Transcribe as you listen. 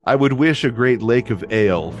I would wish a great lake of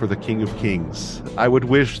ale for the King of Kings. I would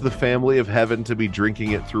wish the family of heaven to be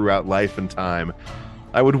drinking it throughout life and time.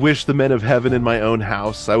 I would wish the men of heaven in my own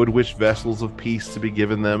house. I would wish vessels of peace to be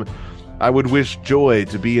given them. I would wish joy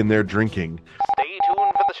to be in their drinking. Stay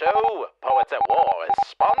tuned for the show. Poets at War is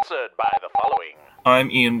sponsored by the following. I'm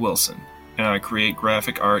Ian Wilson, and I create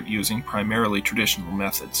graphic art using primarily traditional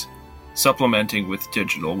methods, supplementing with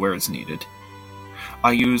digital where it's needed.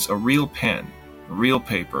 I use a real pen, a real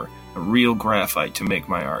paper, a real graphite to make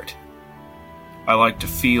my art. I like to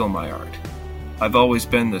feel my art. I've always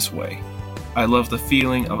been this way. I love the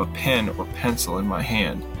feeling of a pen or pencil in my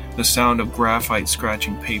hand, the sound of graphite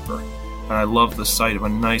scratching paper, and I love the sight of a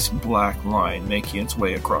nice black line making its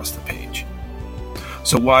way across the page.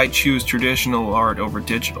 So why choose traditional art over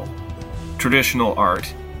digital? Traditional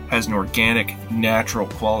art has an organic, natural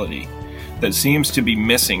quality that seems to be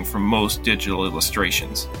missing from most digital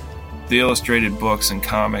illustrations. The illustrated books and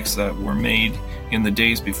comics that were made in the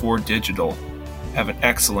days before digital have an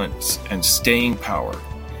excellence and staying power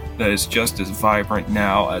that is just as vibrant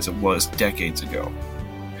now as it was decades ago.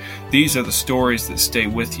 These are the stories that stay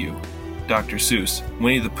with you. Dr. Seuss,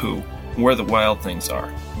 Winnie the Pooh, Where the Wild Things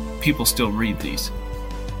Are. People still read these.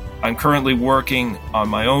 I'm currently working on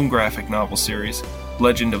my own graphic novel series,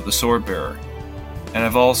 Legend of the Swordbearer, and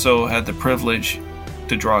I've also had the privilege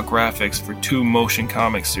to draw graphics for 2 motion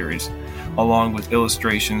comic series, along with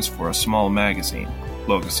illustrations for a small magazine,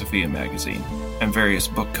 Logosophia magazine, and various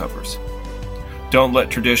book covers. Don't let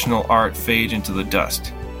traditional art fade into the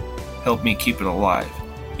dust. Help me keep it alive.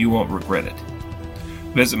 You won't regret it.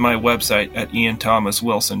 Visit my website at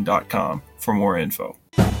ianthomaswilson.com for more info.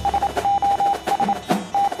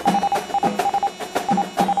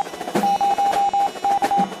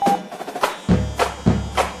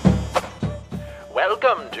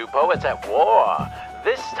 Welcome to Poets at War.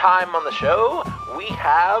 This time on the show, we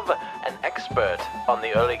have an expert on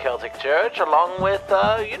the early Celtic Church, along with,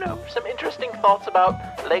 some interesting thoughts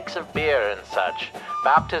about lakes of beer and such.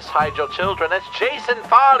 Baptists, hide your children. It's Jason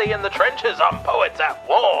Farley in the trenches on Poets at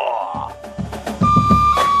War.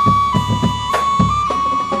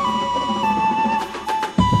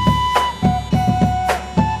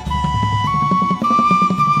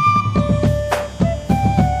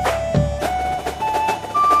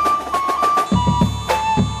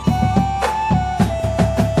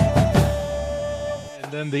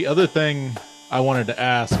 The other thing I wanted to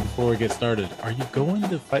ask before we get started, are you going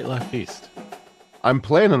to Fight Laugh Feast? I'm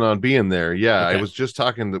planning on being there. Yeah, Okay. I was just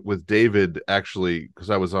talking with David, actually, because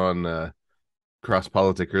I was on Cross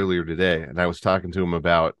Politic earlier today, and I was talking to him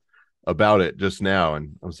about it just now,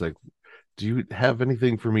 and I was like, do you have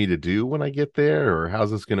anything for me to do when I get there, or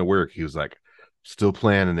how's this going to work? He was like, still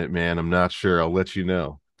planning it, man. I'm not sure. I'll let you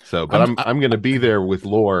know. So, but I'm going to be there with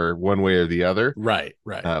Lore one way or the other. Right.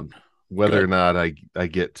 Whether Good. or not I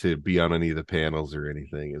get to be on any of the panels or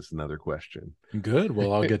anything is another question. Good.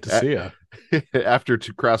 Well, I'll get to see you. After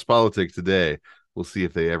to Cross Politic today, we'll see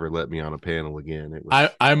if they ever let me on a panel again.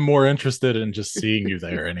 I'm more interested in just seeing you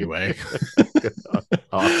there anyway.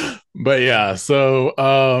 Awesome. But yeah,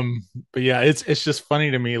 it's just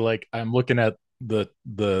funny to me. Like, I'm looking at the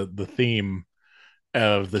theme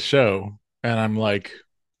of the show, and I'm like,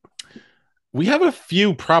 we have a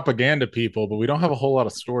few propaganda people, but we don't have a whole lot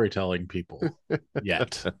of storytelling people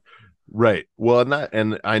yet. Right. Well,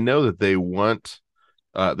 and I know that they want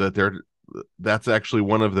that's actually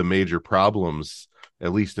one of the major problems,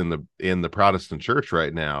 at least in the Protestant church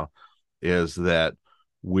right now, is that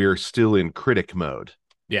we're still in critic mode.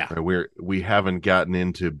 Yeah. Right? We haven't gotten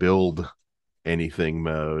into build anything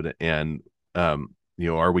mode, and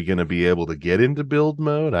are we going to be able to get into build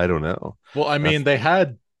mode? I don't know. Well, I mean, they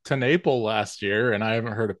had Tenaple last year, and I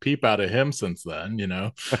haven't heard a peep out of him since then,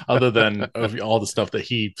 other than of all the stuff that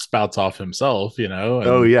he spouts off himself, and,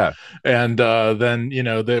 oh yeah. And then,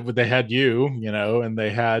 they had you, and they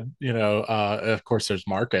had, of course there's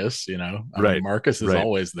Marcus, Right. mean, Marcus is right.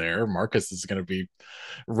 always there. Marcus is going to be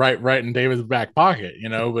right in David's back pocket,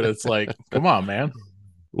 but it's like, come on, man.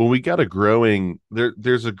 Well, we got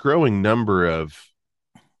there's a growing number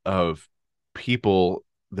of people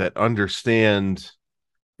that understand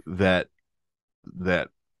that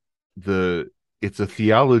it's a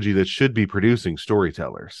theology that should be producing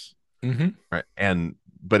storytellers, right?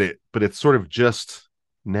 But it's sort of just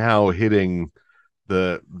now hitting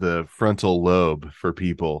the frontal lobe for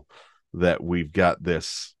people that we've got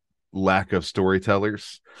this lack of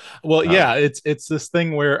storytellers. Well, yeah, it's this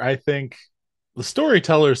thing where I think the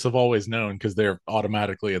storytellers have always known, because they're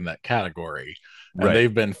automatically in that category, and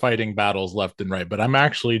they've been fighting battles left and right. But I'm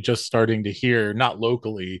actually just starting to hear, not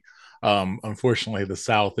locally, Unfortunately, the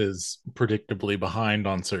South is predictably behind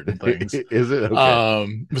on certain things. Is it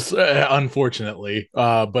okay? Unfortunately,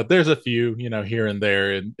 but there's a few, here and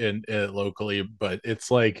there in locally, but it's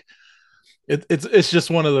like it's just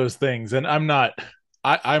one of those things. And I'm not.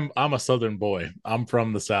 I'm a Southern boy. I'm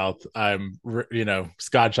from the South. I'm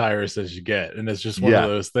Scotch Irish as you get, and it's just one of Yeah,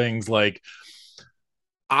 those things. Like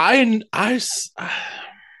I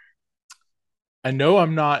I know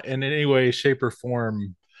I'm not in any way, shape, or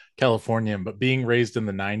form Californian, but being raised in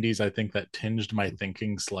the '90s, I think that tinged my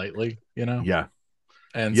thinking slightly. yeah,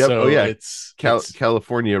 And yep. Oh so yeah, it's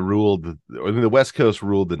California ruled the West Coast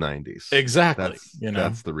ruled the '90s. exactly,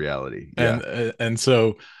 That's the reality. Yeah, and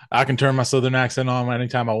so I can turn my Southern accent on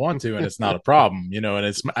anytime I want to, and it's not a problem, and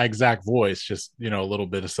it's my exact voice, just a little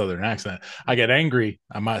bit of Southern accent. I get angry,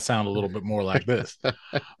 I might sound a little bit more like this,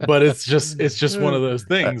 but it's just one of those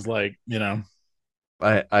things, like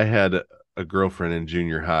I had a girlfriend in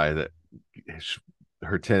junior high that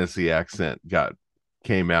her Tennessee accent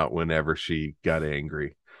came out whenever she got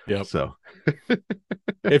angry. Yep. So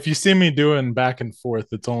If you see me doing back and forth,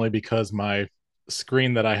 it's only because my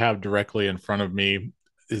screen that I have directly in front of me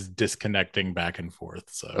is disconnecting back and forth.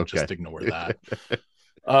 So okay. just ignore that.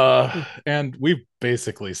 And we've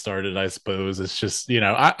basically started, I suppose. It's just,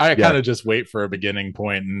 I kind of just wait for a beginning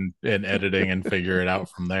point and editing and figure it out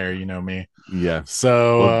from there. You know me. Yeah.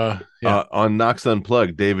 So on Knox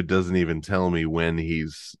Unplugged, David doesn't even tell me when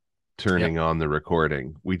he's turning on the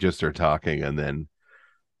recording. We just are talking, and then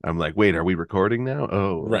I'm like, wait, are we recording now?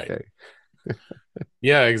 Oh, right. Okay.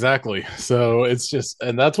 Yeah, exactly. So it's just,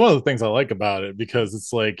 and that's one of the things I like about it, because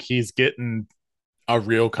it's like he's getting a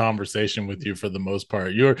real conversation with you for the most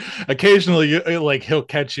part. You're occasionally like he'll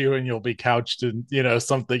catch you and you'll be couched in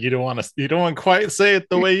something you don't want to quite say it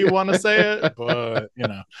the way you want to say it, but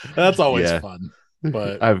that's always fun.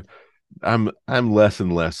 But I'm less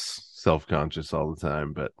and less self-conscious all the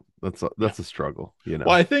time, but that's a struggle, Well,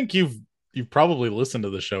 I think you've probably listened to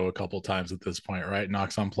the show a couple times at this point, right?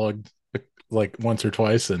 Knox Unplugged, like once or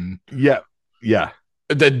twice, and yeah.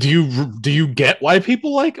 Do you get why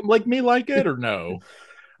people like me like it, or no?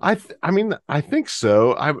 I mean, I think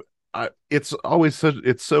so. It's always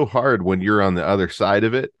it's so hard when you're on the other side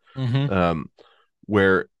of it,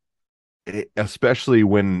 where especially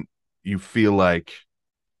when you feel like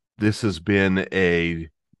this has been a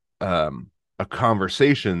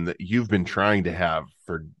conversation that you've been trying to have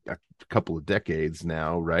for a couple of decades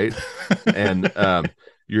now, right? And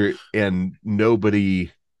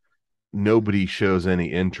nobody shows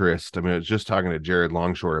any interest. I mean, I was just talking to Jared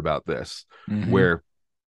Longshore about this, where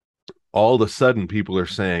all of a sudden people are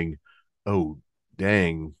saying, oh,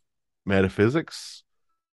 dang, metaphysics.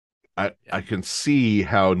 I can see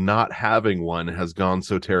how not having one has gone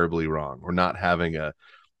so terribly wrong, or not having a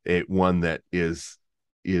one that is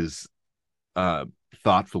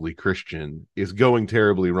thoughtfully Christian is going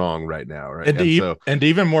terribly wrong right now, right? And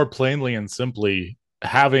even more plainly and simply,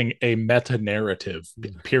 having a meta narrative,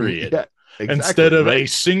 period. Yeah, exactly, instead of a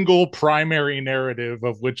single primary narrative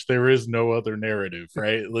of which there is no other narrative,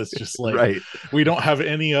 right? Let's just we don't have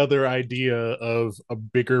any other idea of a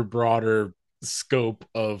bigger, broader scope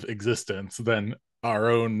of existence than our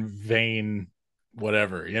own vain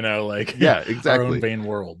whatever, exactly, our own vain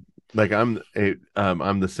world. Like I'm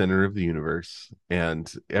the center of the universe,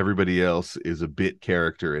 and everybody else is a bit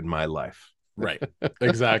character in my life. Right,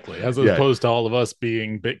 exactly. As opposed to all of us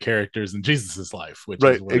being bit characters in Jesus's life, which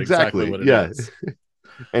is exactly what it is.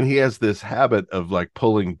 And he has this habit of like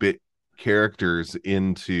pulling bit characters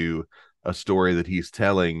into a story that he's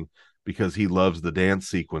telling because he loves the dance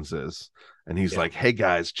sequences, and he's like, hey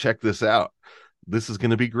guys, check this out, this is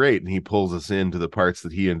going to be great, and he pulls us into the parts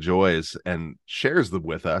that he enjoys and shares them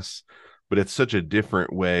with us. But it's such a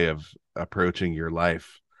different way of approaching your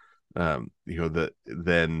life, than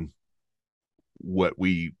what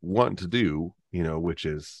we want to do, which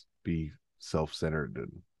is be self-centered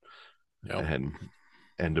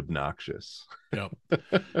and obnoxious. Yep.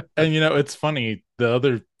 And it's funny, the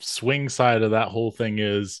other swing side of that whole thing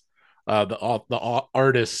is the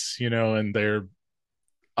artists, and their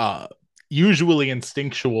usually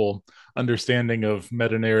instinctual understanding of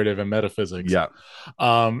meta narrative and metaphysics. A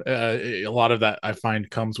lot of that I find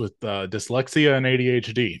comes with dyslexia and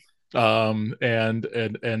ADHD. And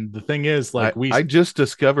the thing is, like, I just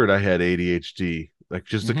discovered I had ADHD like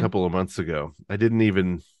just a couple of months ago. I didn't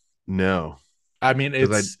even know. I mean,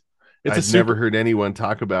 I've never heard anyone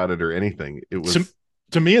talk about it or anything. It was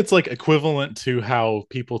to me, it's like equivalent to how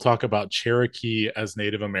people talk about Cherokee as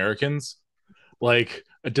Native Americans. Like,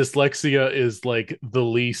 dyslexia is like the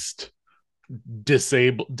least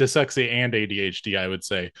dyslexia and ADHD, I would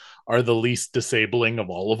say, are the least disabling of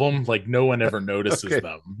all of them. Like no one ever notices Okay.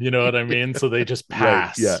 them. You know what I mean? So they just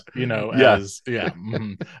Right. Yeah. pass, you know, Yeah. as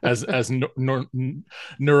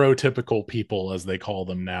neurotypical people, as they call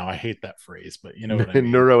them now. I hate that phrase, but you know what I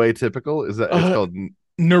mean. Neuroatypical, is that it's Uh, called?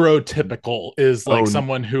 Neurotypical is like Oh.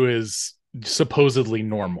 someone who is supposedly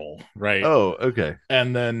normal, right? Oh, okay.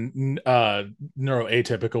 And then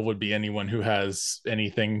neuroatypical would be anyone who has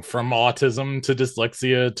anything from autism to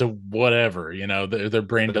dyslexia to whatever, you know, their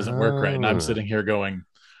brain doesn't work right. And I'm Ah. sitting here going,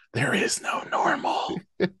 there is no normal.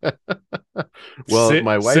 Well,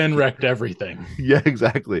 my wife, Sin wrecked everything. yeah,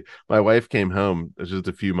 exactly. My wife came home just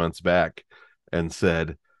a few months back and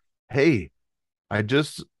said, "Hey, I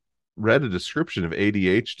just read a description of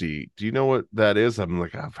ADHD. Do you know what that is?" I'm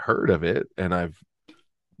like, "I've heard of it, and I've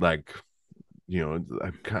like,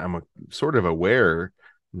 I'm sort of aware."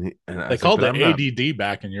 And I They was like, called "But it I'm not." ADD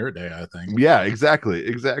back in your day, I think. Yeah,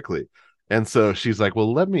 exactly. And so she's like,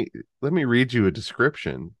 "Well, let me read you a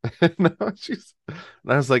description." And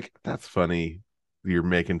I was like, "That's funny. You're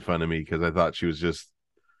making fun of me," because I thought she was just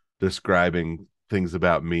describing things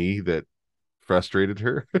about me that frustrated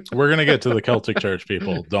her. We're gonna get to the Celtic Church,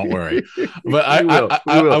 people. Don't worry. But We will,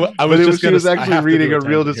 we will. I But was just she gonna. was I actually have to reading do a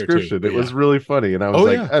real tangent here too. description. But It yeah. was really funny, and I was Oh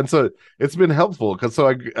like, yeah. and so it's been helpful because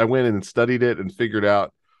I went in and studied it and figured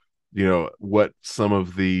out, what some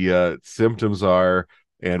of the symptoms are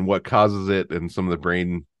and what causes it, and some of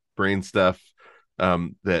the brain stuff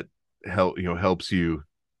that helps you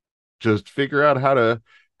just figure out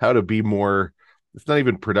how to be more. It's not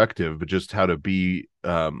even productive, but just how to be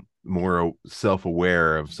more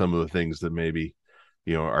self-aware of some of the things that maybe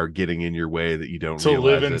are getting in your way that you don't To live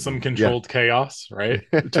realize in it. some And yeah. controlled chaos, right?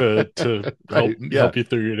 To Right, yeah. help you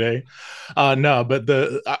through your day. No, but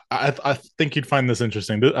I think you'd find this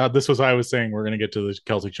interesting. This was I was saying we're going to get to the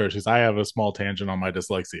Celtic Church because I have a small tangent on my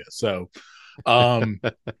dyslexia. So,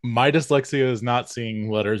 my dyslexia is not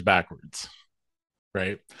seeing letters backwards,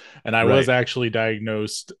 right? And I was Right. actually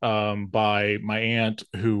diagnosed by my aunt,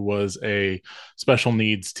 who was a special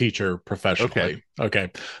needs teacher Okay. professionally.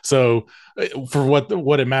 Okay, so for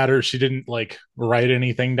what it matters, she didn't like write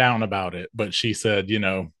anything down about it, but she said,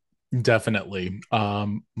 definitely.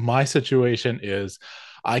 My situation is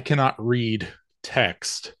I cannot read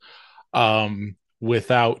text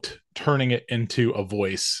without turning it into a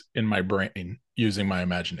voice in my brain using my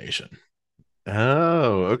imagination.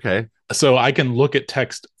 Oh, okay. So I can look at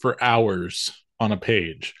text for hours on a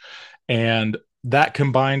page, and that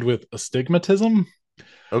combined with astigmatism,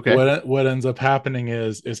 Okay. what ends up happening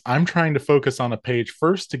is I'm trying to focus on a page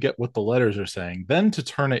first to get what the letters are saying, then to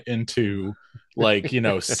turn it into like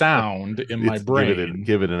sound in my It's brain.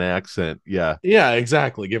 give it an accent. Yeah. Yeah,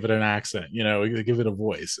 exactly. Give it an accent, give it a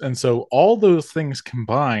voice. And so all those things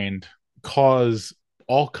combined cause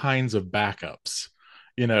all kinds of backups,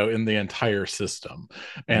 in the entire system.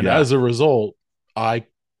 And Yeah. as a result, I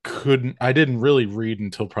didn't really read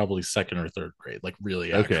until probably second or third grade, like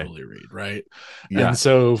really Okay. actually read, right? And Yeah.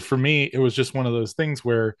 so for me, it was just one of those things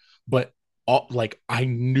where, but like I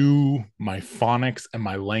knew my phonics and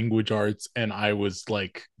my language arts, and I was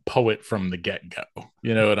like poet from the get-go.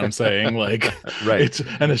 You know what I'm saying? Like Right. it's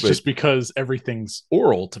But just because everything's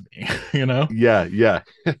oral to me, yeah, yeah.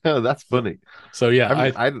 That's funny. So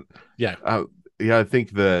yeah, yeah. Yeah, I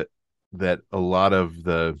think that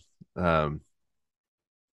um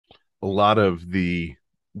a lot of the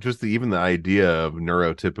just even the idea of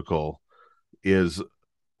neurotypical is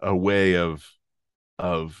a way of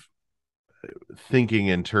thinking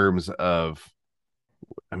in terms of,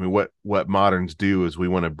 I mean, what moderns do is we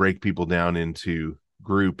want to break people down into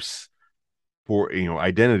groups for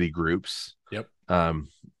identity groups. Yep. And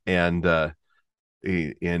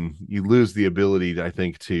and you lose the ability, I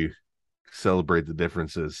think, to celebrate the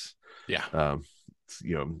differences. Yeah.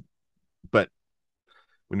 You know, but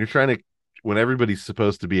when you're trying to, when everybody's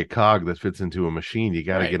supposed to be a cog that fits into a machine, you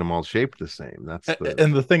got to Right. get them all shaped the same.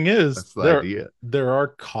 And the thing is, that's the idea. There are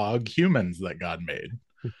cog humans that God made,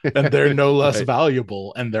 and they're no less Right.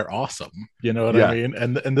 valuable, and they're awesome. You know what Yeah. I mean?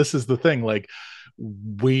 And this is the thing, like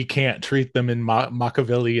we can't treat them in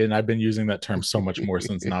Machiavellian. I've been using that term so much more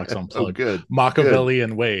since Knox Oh, Unplugged. good.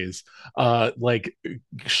 Machiavellian ways. Like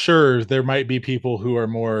sure, there might be people who are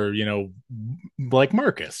more, like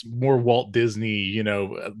Marcus, more Walt Disney,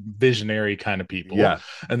 visionary kind of people. Yeah.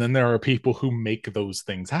 And then there are people who make those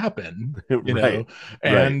things happen, Right.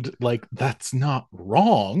 and like that's not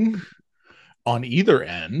wrong on either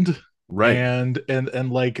end. Right.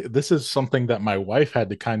 And like this is something that my wife had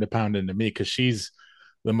to kind of pound into me, because she's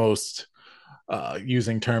the most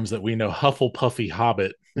using terms that we know, Hufflepuffy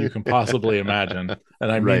Hobbit you can possibly imagine,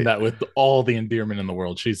 and I mean Right. that with all the endearment in the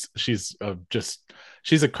world. She's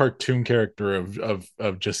a cartoon character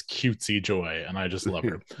of just cutesy joy, and I just love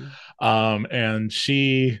her. And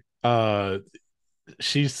she's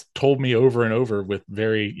told me over and over with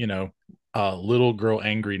very, little girl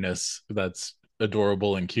angriness that's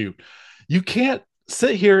adorable and cute. You can't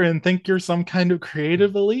sit here and think you're some kind of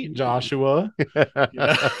creative elite, Joshua. You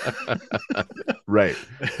know? Right.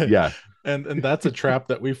 Yeah, and that's a trap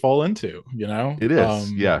that we fall into, you know. it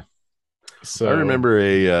is. Yeah. So I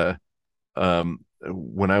remember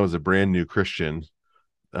when I was a brand new Christian,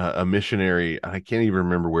 a missionary, I can't even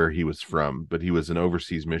remember where he was from, but he was an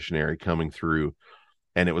overseas missionary coming through,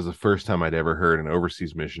 and it was the first time I'd ever heard an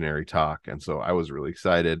overseas missionary talk, and so I was really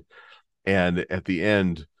excited. And at the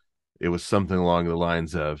end, it was something along the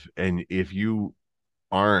lines of, and if you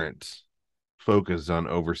aren't focused on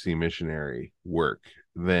overseas missionary work,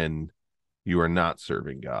 then you are not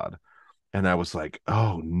serving God. And I was like,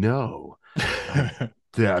 oh no,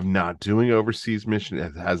 I'm not doing overseas mission.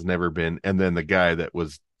 It has never been. And then the guy that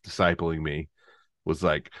was discipling me was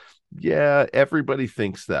like, yeah, everybody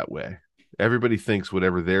thinks that way. Everybody thinks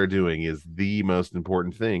whatever they're doing is the most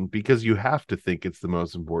important thing, because you have to think it's the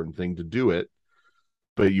most important thing to do it.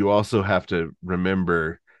 But you also have to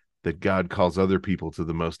remember that God calls other people to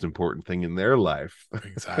the most important thing in their life.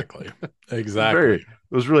 exactly. It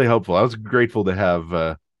was really helpful. I was grateful to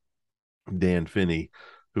have Dan Finney,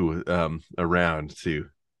 who around to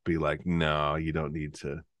be like, no, you don't need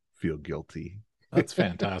to feel guilty. That's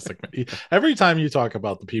fantastic. Every time you talk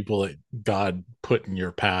about the people that God put in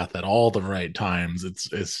your path at all the right times,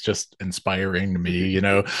 it's just inspiring to me. You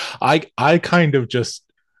know, I kind of just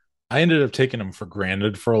I ended up taking them for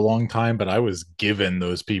granted for a long time, but I was given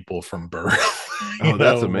those people from birth. Oh, that's A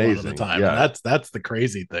lot of the amazing. time, and Yeah. that's the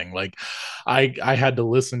crazy thing. Like, I had to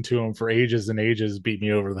listen to them for ages and ages, beat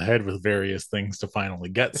me over the head with various things to finally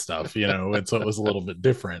get stuff, and so it was a little bit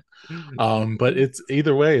different. But it's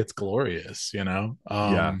either way, it's glorious, Yeah.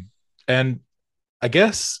 and I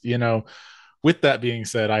guess, with that being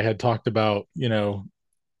said, I had talked about,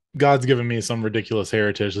 God's given me some ridiculous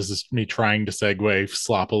heritage. This is me trying to segue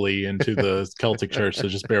sloppily into the Celtic Church, so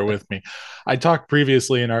just bear with me. I talked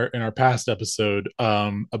previously in our past episode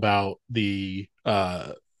about the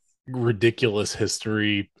ridiculous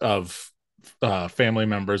history of family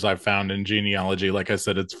members I've found in genealogy. Like I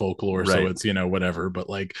said, it's folklore, so Right. it's whatever. But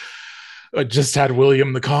like, I just had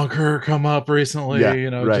William the Conqueror come up recently, Yeah,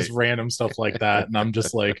 right. just random stuff like that, and I'm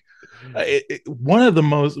just like, one of the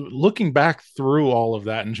most, looking back through all of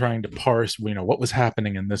that and trying to parse, what was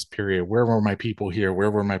happening in this period, where were my people here, where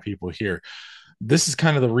were my people here. This is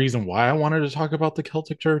kind of the reason why I wanted to talk about the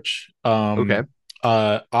Celtic Church. Okay.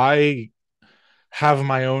 I have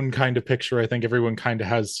my own kind of picture. I think everyone kind of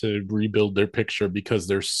has to rebuild their picture because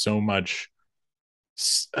there's so much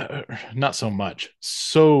not so much,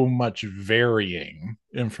 so much varying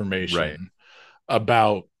information Right.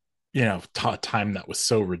 about time that was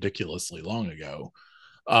so ridiculously long ago.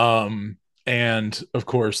 And of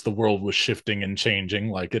course the world was shifting and changing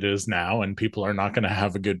like it is now, and people are not going to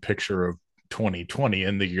have a good picture of 2020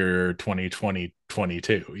 in the year 2020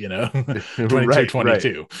 22, 22 Right,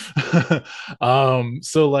 22.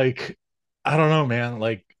 So like, I don't know, man.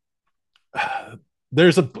 Like,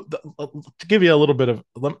 there's to give you a little bit of,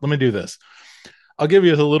 let me do this. I'll give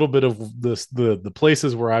you a little bit of this, the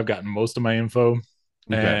places where I've gotten most of my info,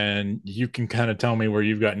 Okay. and you can kind of tell me where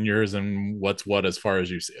you've gotten yours and what's what as far as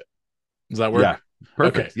you see it. Does that work? Yeah.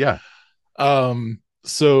 Perfect. Okay. Yeah.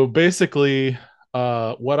 So basically,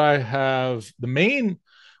 what I have,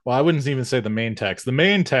 well, I wouldn't even say the main text. The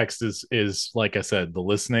main text is like I said, the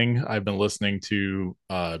listening. I've been listening to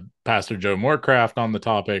Pastor Joe Morecraft on the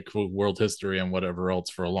topic of world history and whatever else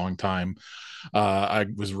for a long time. I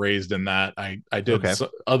was raised in that. I did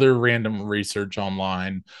other random research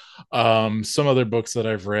online. Some other books that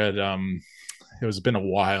I've read. It was been a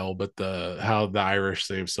while, but How the Irish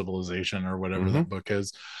Saved Civilization or whatever that book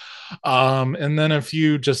is. And then a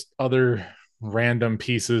few just other random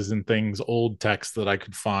pieces and things, old texts that I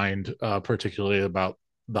could find, particularly about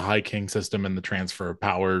the High King system and the transfer of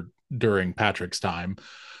power during Patrick's time.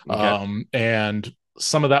 Okay. And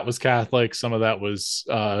some of that was Catholic, some of that was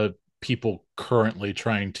people currently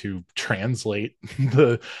trying to translate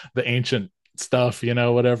the ancient stuff,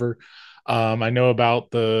 whatever. I know about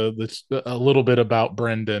a little bit about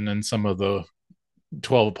Brendan and some of the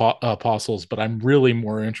 12 apostles, but I'm really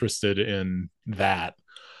more interested in that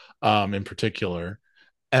in particular.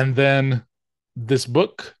 And then this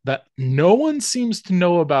book that no one seems to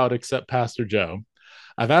know about except Pastor Joe.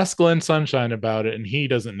 I've asked Glenn Sunshine about it, and he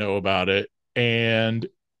doesn't know about it. and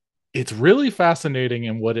it's really fascinating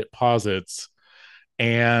in what it posits.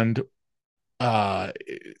 And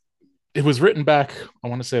it was written back, I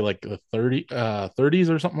want to say like the 30s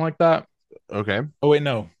or something like that. Okay. Oh wait,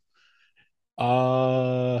 no.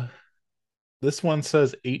 Uh this one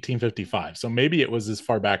says 1855. So maybe it was as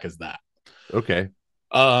far back as that. Okay.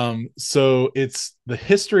 So it's The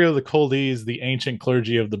History of the Coldies, the Ancient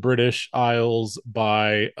Clergy of the British Isles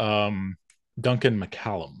by Duncan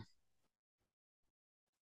McCallum.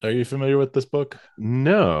 Are you familiar with this book?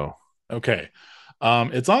 No. Okay.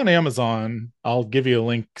 It's on Amazon. I'll give you a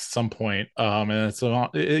link some point. And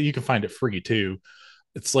you can find it free too.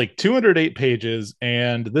 It's like 208 pages,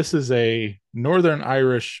 and this is a Northern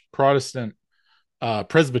Irish Protestant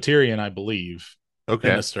Presbyterian, I believe, Okay.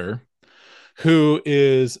 minister who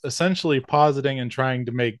is essentially positing and trying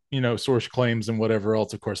to make, source claims and whatever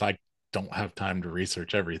else. Of course, I don't have time to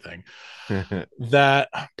research everything. That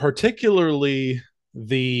particularly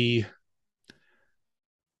the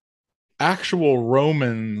actual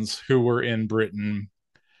Romans who were in Britain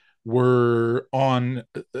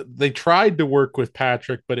they tried to work with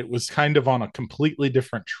Patrick, but it was kind of on a completely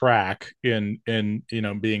different track in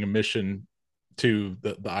being a mission to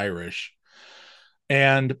the Irish.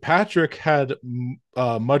 And Patrick had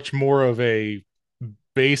much more of a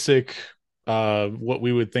basic, what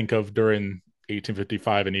we would think of during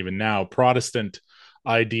 1855 and even now, Protestant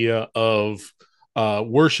idea of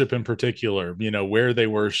worship in particular. Where they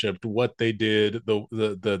worshipped, what they did,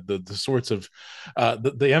 the sorts of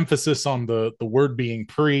the emphasis on the word being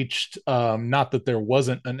preached. Not that there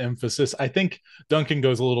wasn't an emphasis. I think Duncan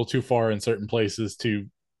goes a little too far in certain places to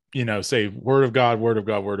say word of God, word of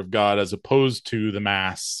God, word of God, as opposed to the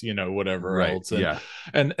mass, whatever Right. else. Yeah.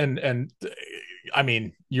 And I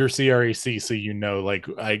mean, you're CREC, so like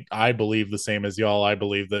I believe the same as y'all. I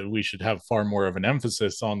believe that we should have far more of an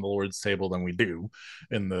emphasis on the Lord's table than we do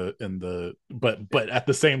but at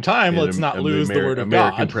the same time, let's not lose the word of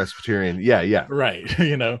American God. Presbyterian. Yeah, yeah. Right.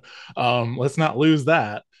 Let's not lose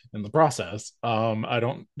that in the process. I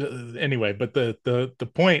don't anyway, but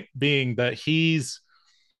the point being that he's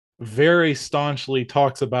very staunchly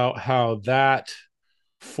talks about how that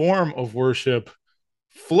form of worship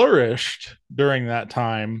flourished during that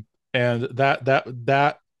time, and that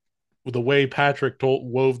the way Patrick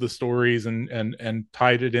wove the stories and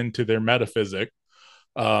tied it into their metaphysic,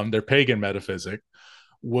 their pagan metaphysic,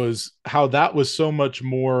 was how that was so much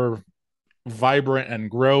more vibrant and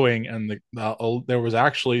growing, and there was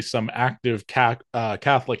actually some active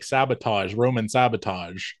Catholic sabotage, Roman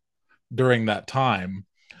sabotage during that time,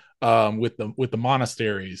 with the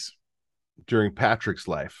monasteries During Patrick's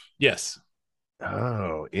life. Yes.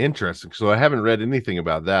 Oh, interesting. So I haven't read anything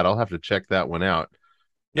about that. I'll have to check that one out.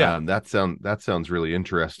 Yeah. That sounds really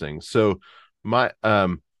interesting. So my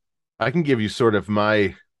I can give you sort of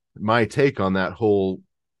my take on that whole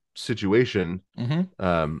situation.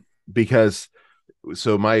 Mm-hmm. Because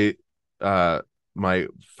so my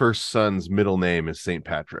first son's middle name is St.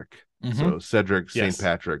 Patrick. Mm-hmm. So Cedric Yes. St.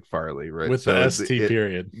 Patrick Farley, right? With so the ST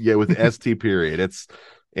period. Yeah, with the ST period.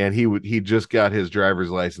 And he just got his driver's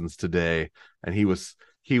license today, and he was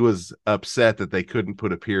upset that they couldn't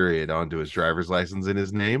put a period onto his driver's license in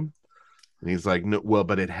his name. And he's like, no, well,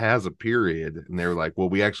 but it has a period. And they were like, well,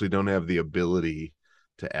 we actually don't have the ability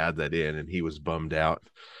to add that in. And he was bummed out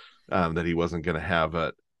that he wasn't going to have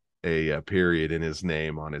a period in his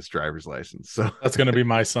name on his driver's license. So that's going to be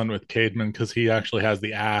my son with Cademan, because he actually has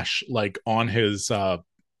the ash like on his what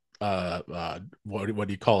do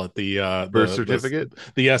you call it, the birth certificate,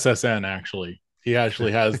 the SSN. Actually, he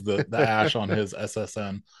actually has the ash on his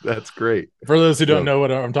SSN. That's great. For those who don't know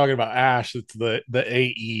what I'm talking about, ash, it's the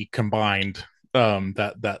AE combined,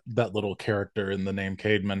 that little character in the name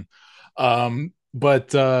Cademan.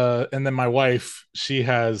 But and then my wife, she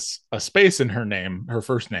has a space in her name, her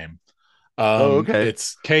first name. Okay.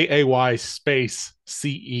 It's KAY space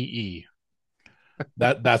CEE.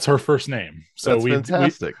 That's her first name. So that's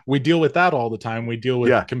fantastic. We deal with that all the time. We deal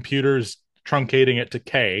with computers truncating it to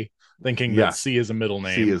K, thinking that C is a middle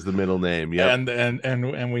name. C is the middle name. Yeah.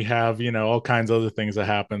 And we have, all kinds of other things that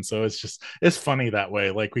happen. So it's funny that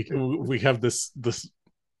way. Like we have this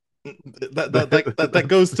that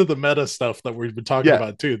goes to the meta stuff that we've been talking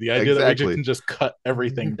about too. The idea that we can just cut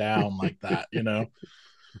everything down like that,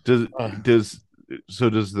 Does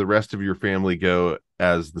the rest of your family go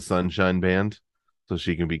as the Sunshine Band? So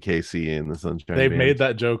she can be Casey in the Sunshine They've Band. made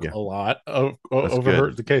that joke a lot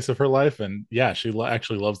over the case of her life, and she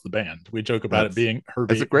actually loves the band. We joke about it being her.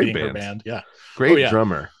 It's a great band. Her band. Yeah, great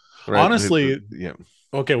drummer. Right? Honestly, yeah.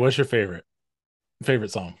 Okay, what's your favorite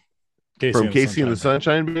song? From Casey and the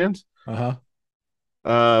Sunshine Band?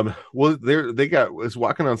 Well, they got was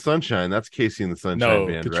Walking on Sunshine. That's Casey and the Sunshine No,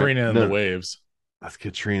 Band, right? Katrina and the No, Waves. that's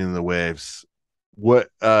Katrina and the Waves. What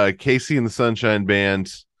Casey and the Sunshine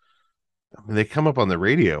Band? I mean, they come up on the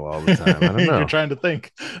radio all the time. I don't You're know. trying to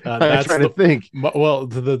think. I'm That's trying to the think. well,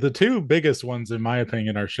 the two biggest ones in my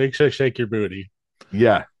opinion are Shake Shake Shake Your Booty,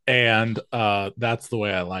 Yeah. and That's the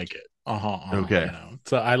Way I Like It. Okay. You know.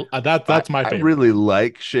 So that I, that's my I favorite really one.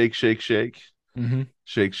 like Shake Shake Shake. Hmm.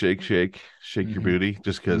 Shake Shake Shake Shake Your Hmm. Booty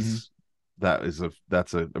just Hmm. because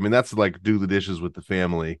that's a I mean that's like do the dishes with the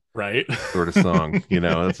family Right. sort of song.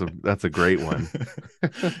 That's a great one.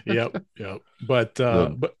 Yep. Yep. But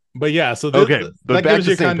The yeah. So Okay, but that back gives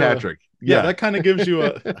to you St. kind of Patrick. yeah, Yeah. that kind of gives you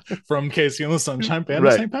a from Casey and the Sunshine Band to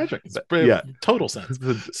Right. St. Patrick. It's Yeah. total sense.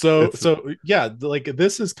 It's So yeah, like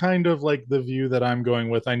this is kind of like the view that I'm going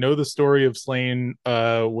with. I know the story of Slane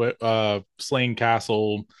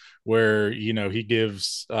Castle, where he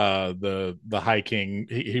gives the High King,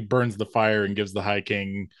 he burns the fire and gives the High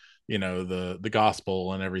King the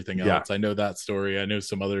gospel and everything yeah. else. I know that story. I know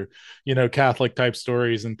some other Catholic type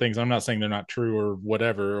stories and things. I'm not saying they're not true or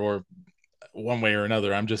whatever, or one way or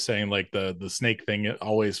another. I'm just saying like the snake thing, it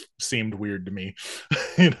always seemed weird to me.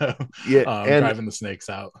 you know Yeah, Driving the snakes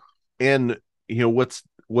out. and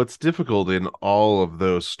what's difficult in all of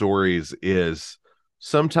those stories is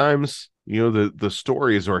sometimes the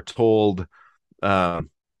stories are told uh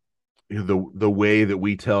the way that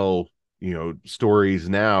we tell stories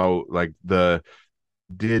now, like the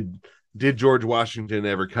did did George Washington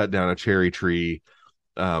ever cut down a cherry tree,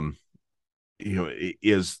 um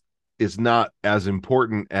is not as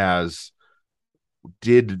important as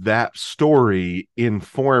did that story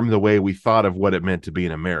inform the way we thought of what it meant to be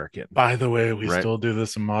an American, By the way, we right? still do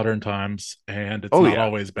this in modern times, and it's Oh not yeah.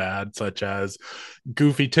 always bad, such as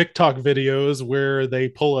goofy TikTok videos where they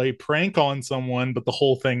pull a prank on someone, but the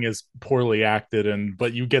whole thing is poorly acted,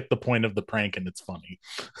 but you get the point of the prank and it's funny.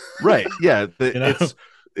 Right. Yeah. you know?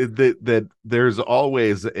 That there's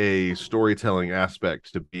always a storytelling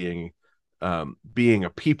aspect to being a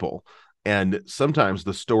people, and sometimes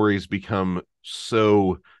the stories become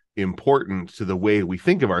so important to the way we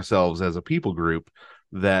think of ourselves as a people group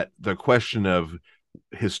that the question of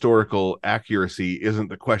historical accuracy isn't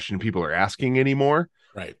the question people are asking anymore.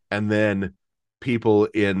 Right. And then people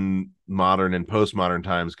in modern and postmodern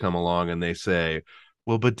times come along and they say,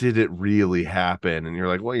 well, but did it really happen? And you're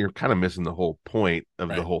like, well, you're kind of missing the whole point of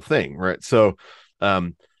the Right. whole thing, right? So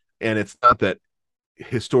and it's not that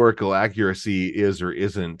historical accuracy is or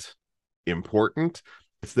isn't important,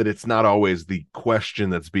 it's that it's not always the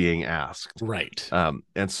question that's being asked. Right.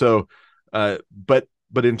 And so but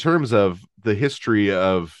in terms of the history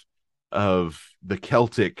of the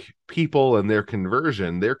Celtic people and their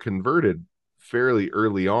conversion, they're converted fairly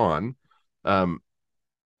early on. Um,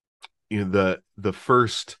 the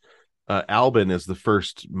first Albin is the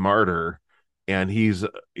first martyr, and he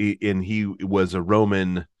was a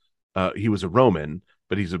Roman. He was a Roman,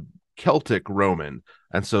 but he's a Celtic Roman,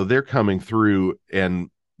 and so they're coming through. And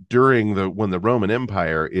during when the Roman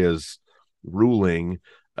Empire is ruling,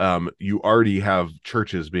 you already have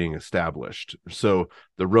churches being established. So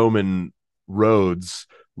the Roman roads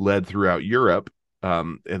led throughout Europe,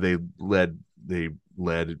 and they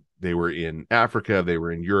were in Africa, they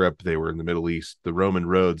were in Europe, they were in the Middle East. The Roman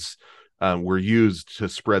roads were used to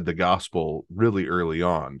spread the gospel really early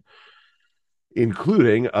on,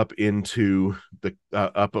 including up into the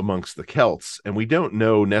up amongst the Celts. And we don't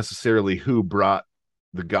know necessarily who brought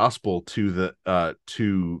the gospel to the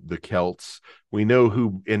Celts. We know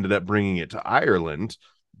who ended up bringing it to Ireland,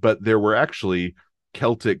 but there were actually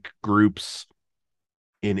Celtic groups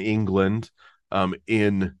in England,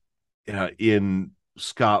 in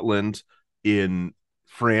Scotland, in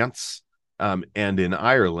France, and in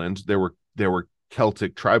Ireland. There were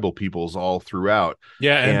Celtic tribal peoples all throughout.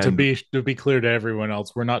 Yeah, and And to be clear to everyone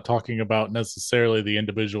else, we're not talking about necessarily the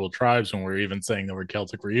individual tribes when we're even saying the word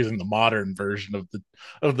Celtic. We're using the modern version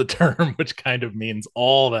of the term, which kind of means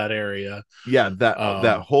all that area. yeah,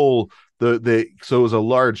 that whole the so it was a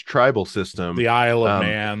large tribal system. The Isle of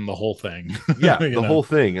Man, the whole thing. Yeah, the whole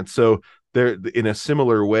thing. And so there, in a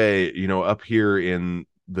similar way, up here in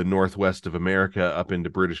the northwest of America, up into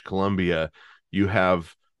British Columbia, you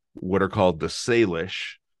have what are called the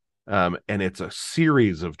Salish, and it's a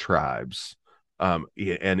series of tribes, and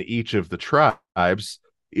each of the tribes,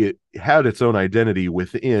 it had its own identity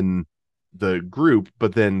within the group,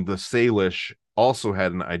 but then the Salish also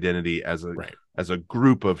had an identity as a right. as a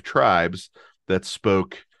group of tribes that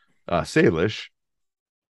spoke Salish.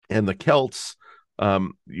 And the Celts,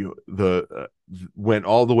 went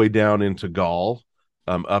all the way down into Gaul,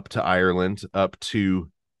 up to Ireland, up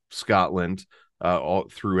to Scotland, all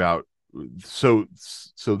throughout. So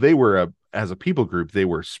they were as a people group, they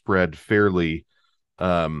were spread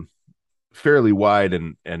um, fairly wide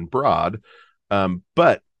and broad,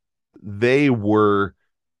 but they were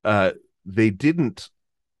they didn't.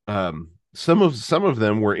 Some of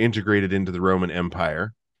them were integrated into the Roman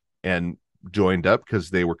Empire and joined up because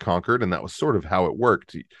they were conquered, and that was sort of how it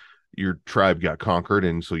worked. Your tribe got conquered,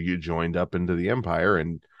 and so you joined up into the empire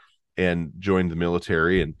and joined the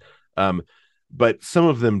military, and but some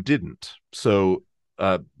of them didn't. So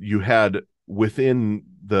you had within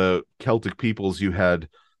the Celtic peoples, you had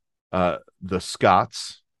the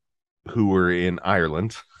Scots who were in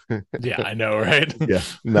Ireland. Yeah, I know, right? Yeah,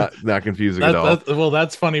 not confusing at all. Well,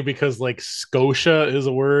 that's funny because like Scotia is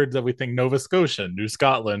a word that we think Nova Scotia, New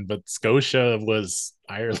Scotland, but Scotia was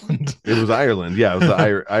Ireland. It was Ireland. Yeah, it was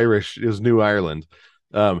the Irish. It was New Ireland.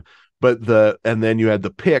 But and then you had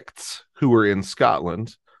the Picts who were in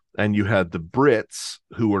Scotland, and you had the Brits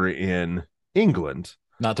who were in England.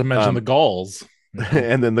 Not to mention the Gauls.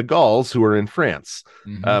 And then the Gauls who were in France.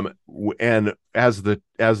 Mm-hmm. And as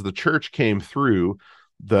the church came through,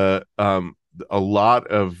 a lot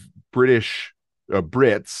of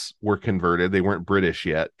Brits were converted. They weren't British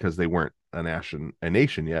yet because they weren't a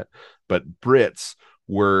nation yet, but Brits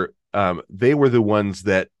were they were the ones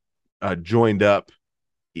that joined up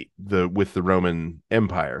with the Roman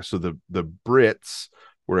Empire. So the Brits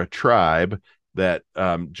were a tribe that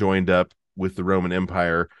joined up with the Roman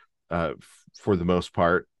Empire for the most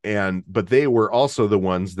part, but they were also the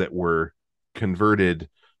ones that were converted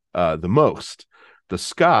the most. The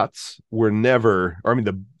Scots were never, or I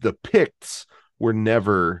mean, the Picts were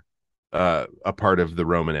never a part of the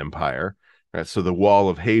Roman Empire. Right? So the Wall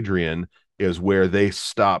of Hadrian is where they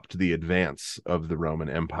stopped the advance of the Roman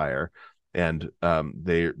Empire, and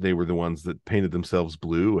they were the ones that painted themselves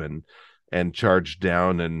blue and charged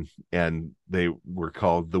down, and they were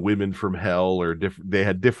called the Women from Hell, or different. They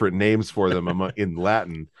had different names for them in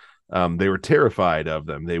Latin. They were terrified of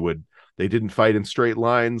them. They didn't fight in straight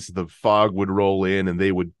lines. The fog would roll in, and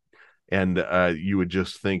you would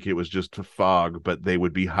just think it was just a fog, but they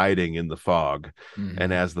would be hiding in the fog. Mm-hmm.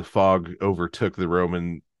 And as the fog overtook the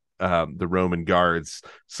Roman guards,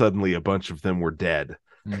 suddenly a bunch of them were dead.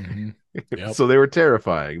 Mm-hmm. Yep. So they were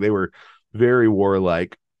terrifying. They were very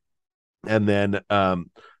warlike. And then the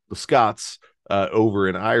Scots over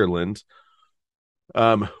in Ireland,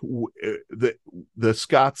 the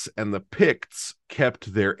Scots and the Picts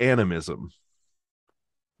kept their animism.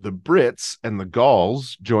 The Brits and the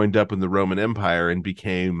Gauls joined up in the Roman Empire and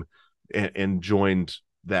became and joined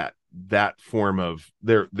that form of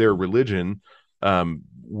their religion,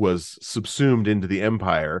 was subsumed into the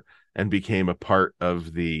empire and became a part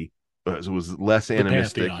of the it was less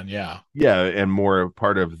animistic, Pantheon, and more a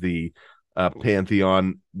part of the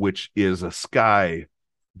Pantheon, which is a sky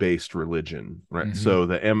based religion, right? Mm-hmm. So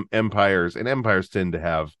the empires tend to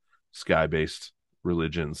have sky based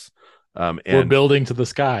religions. And we're building to the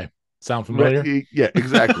sky. Sound familiar? Yeah,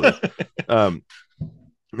 exactly. And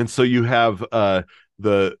so you have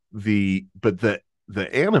the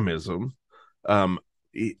animism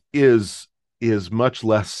is much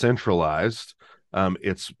less centralized. What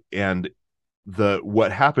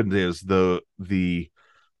happened is the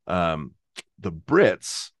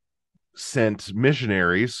Brits sent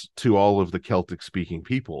missionaries to all of the Celtic speaking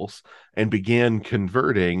peoples and began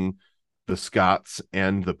converting the Scots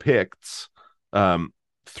and the Picts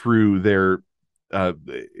through their a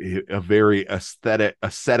very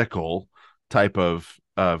ascetical type of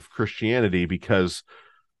Christianity, because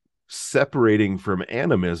separating from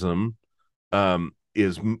animism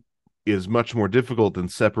is much more difficult than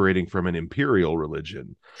separating from an imperial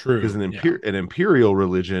religion. True. Because an imperial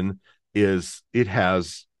religion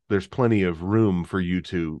there's plenty of room for you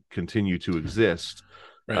to continue to exist.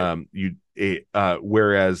 Right.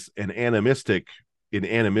 Whereas in animistic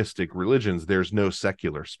religions, there's no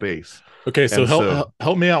secular space. Okay, so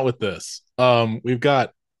help me out with this.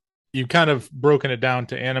 You've kind of broken it down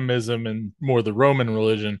to animism and more the Roman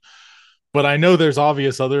religion, but I know there's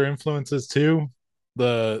obvious other influences too.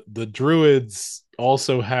 The Druids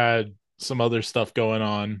also had some other stuff going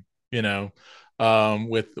on,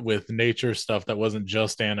 with nature stuff that wasn't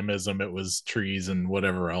just animism. It was trees and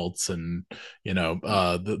whatever else, and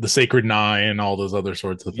the Sacred Nine, all those other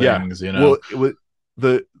sorts of things. Well,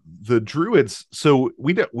 the Druids. So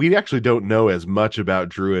we actually don't know as much about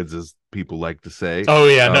Druids as people like to say. Oh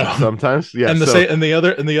yeah, no. Sometimes, yeah. And the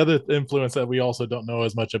other influence that we also don't know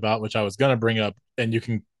as much about, which I was gonna bring up, and you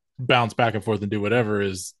can bounce back and forth and do whatever,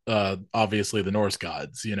 is obviously the Norse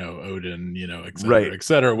gods, Odin, et cetera, right, et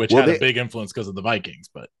cetera, which had a big influence because of the Vikings.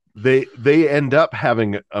 But they end up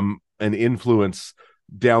having an influence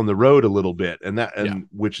down the road a little bit, and Yeah.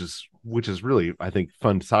 which is really, I think,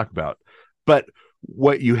 fun to talk about. But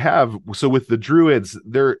what you have, so with the Druids,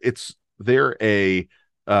 they're a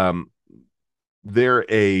um they're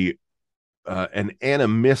a an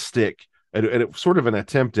animistic, and sort of an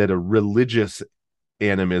attempt at a religious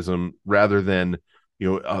animism rather than,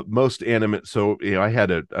 most animate. So, I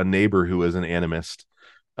had a neighbor who was an animist,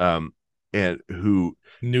 um and who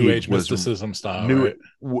New he Age was mysticism style, knew right?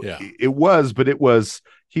 Yeah. it was, but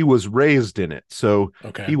he was raised in it. So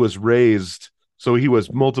Okay. he was raised, so he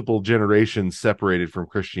was multiple generations separated from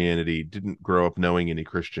Christianity, didn't grow up knowing any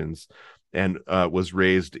Christians, and was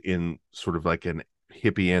raised in sort of like an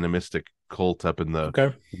hippie animistic cult up in the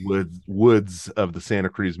Okay. woods of the Santa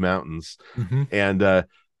Cruz Mountains. Hmm. And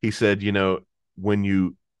he said, when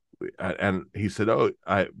you and he said, oh,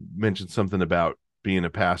 I mentioned something about being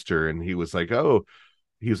a pastor, and he was like, oh,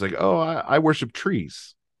 I worship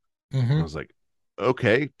trees. And I Hmm. was like,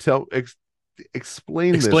 okay,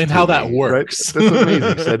 explain this Explain to how that me, right? works. That's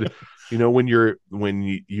amazing. He said, when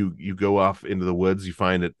you go off into the woods, you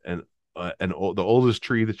find the oldest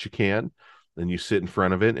tree that you can, then you sit in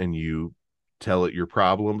front of it and you tell it your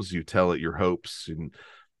problems, you tell it your hopes,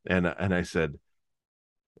 and I said,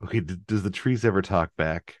 okay, does the trees ever talk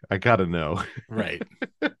back? I gotta know. Right.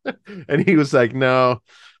 And he was like, no,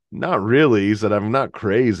 not really. He said, I'm not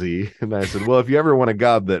crazy. And I said, well, if you ever want a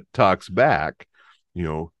God that talks back,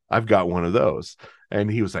 I've got one of those. And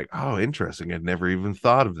he was like, oh, interesting. I'd never even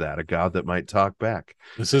thought of that. A God that might talk back.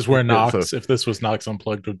 This is where So, Knox, if this was Knox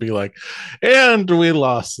Unplugged, would be like, and we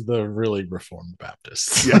lost the really Reformed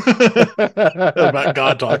Baptists. yeah. About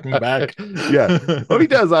God talking back. Yeah. Well, he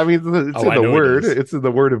does. I mean, it's in I the know he word. does. It's in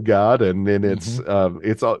the word of God, and then Mhm.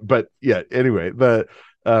 it's all, but yeah, anyway, but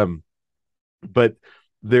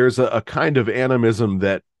there's a kind of animism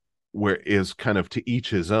that where is kind of to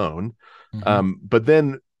each his own. Mhm.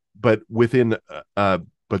 But within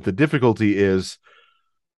but the difficulty is,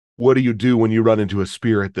 what do you do when you run into a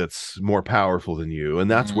spirit that's more powerful than you?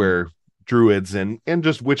 And that's Mhm. where druids and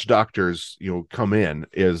just witch doctors, come in,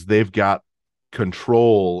 is they've got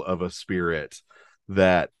control of a spirit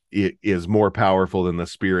that it is more powerful than the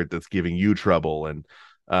spirit that's giving you trouble. And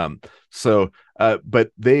so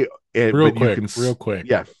but they Real but you quick, can real quick.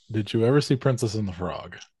 yeah. Did you ever see Princess and the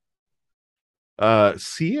Frog?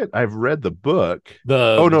 See it, I've read the book.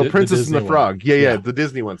 The Oh the, no, Di- the Princess and Disney the one. Frog. Yeah, Yeah. the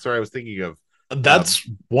Disney one. Sorry, I was thinking of That's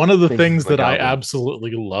one of the Princess things and the that I Goblin.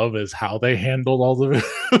 absolutely love is how they handled all of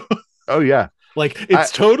it. Oh yeah. Like I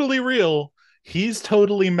it's totally real. He's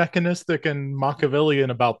totally mechanistic and Machiavellian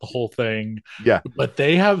about the whole thing, Yeah, but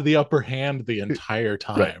they have the upper hand the entire right.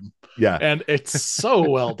 time. Yeah, And it's so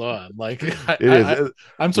well done. Like it is.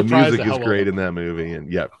 I'm The surprised music at is how well great done in they that did movie, it.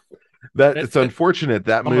 and yeah, that it's unfortunate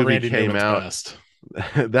that I'm a movie Randy came Newman's out. best.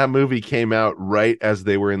 That movie came out right as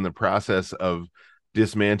they were in the process of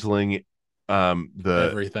dismantling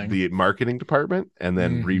Everything. the marketing department and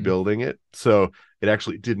then Hmm. rebuilding it. So it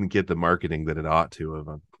actually didn't get the marketing that it ought to have.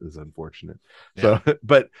 Is unfortunate. Yeah.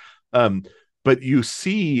 So, um, but you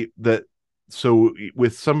see that. So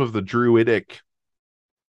with some of the druidic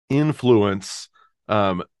influence,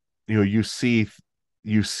 um, you see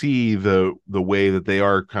the way that they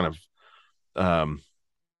are kind of, um,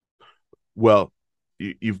 well,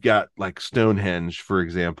 you've got like Stonehenge, for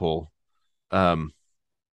example, um,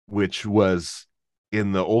 which was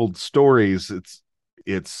in the old stories.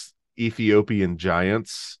 It's Ethiopian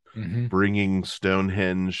giants Hmm. bringing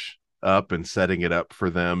Stonehenge up and setting it up for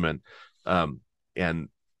them, um, and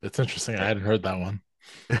It's interesting. I hadn't heard that one.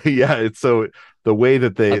 yeah, it's so the way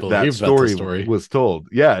that I that believe that's a story story. was told,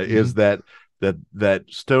 yeah, Hmm. is that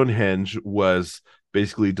Stonehenge was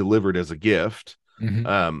basically delivered as a gift, Hmm.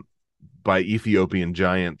 um, by Ethiopian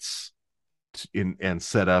giants in and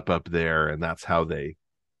set up there, and that's how they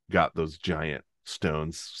got those giant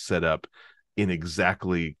stones set up in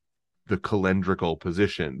exactly the calendrical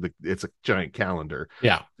position. It's a giant calendar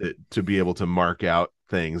Yeah. to be able to mark out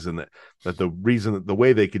things, and that the reason that the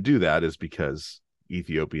way they could do that is because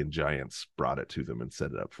Ethiopian giants brought it to them and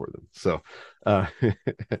set it up for them. So, uh,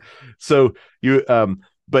 so you,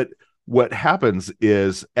 but what happens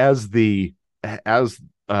is as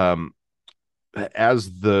um,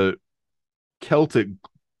 as the Celtic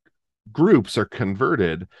groups are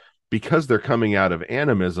converted, because they're coming out of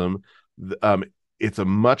animism, um, it's a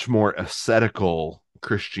much more ascetical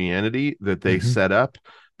Christianity that they Hmm. set up,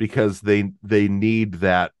 because they need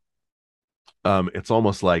that. It's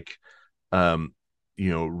almost like, um,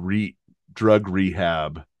 drug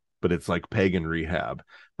rehab, but it's like pagan rehab,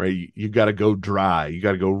 right? You got to go dry. You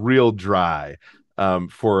got to go real dry.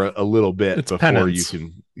 for a little bit It's before you penance.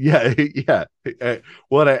 can. Yeah, yeah.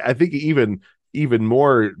 Well, I think even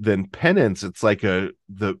more than penance, it's like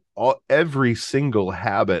every single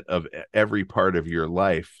habit of every part of your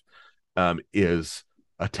life is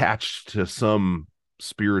attached to some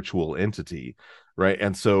spiritual entity, right?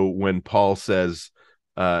 And so when Paul says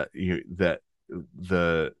that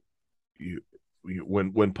the you,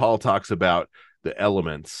 when Paul talks about the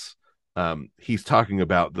elements, he's talking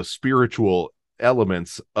about the spiritual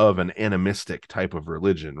elements of an animistic type of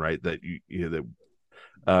religion, right? That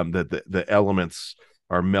that the elements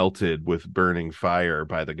are melted with burning fire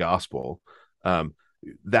by the gospel.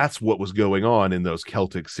 That's what was going on in those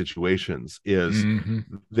Celtic situations. Is Hmm.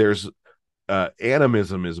 there's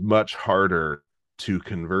animism is much harder to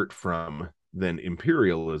convert from than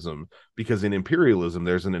imperialism, because in imperialism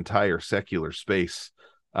there's an entire secular space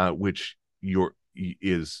which your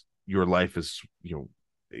life is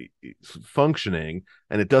functioning,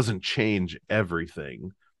 and it doesn't change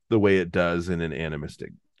everything the way it does in an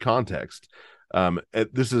animistic context.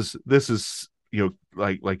 This is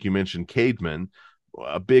like you mentioned, cavemen.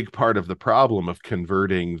 A big part of the problem of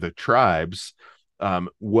converting the tribes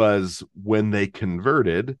was when they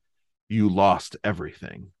converted, you lost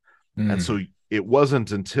everything. And so Mm. it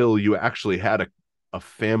wasn't until you actually had a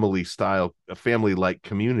family like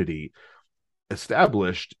community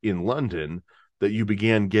established in London that you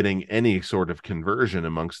began getting any sort of conversion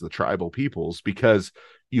amongst the tribal peoples, because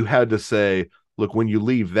you had to say, look, when you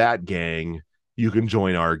leave that gang, you can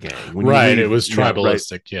join our gang. When you Right. It leave, was yeah, right.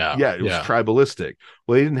 tribalistic. Yeah. Yeah, it was Yeah. tribalistic.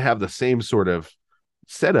 Well, they didn't have the same sort of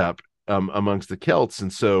setup amongst the Celts,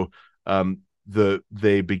 and so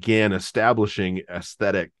they began establishing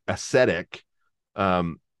ascetic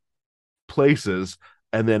um, places,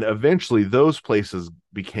 and then eventually those places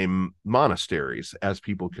became monasteries as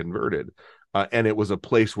people converted, and it was a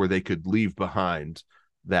place where they could leave behind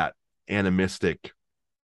that animistic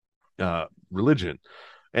religion,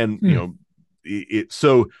 and Hmm. it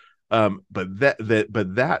so but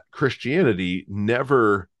that Christianity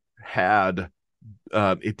never had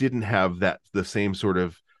it didn't have that the same sort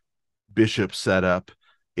of bishop setup.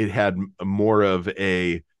 It had more of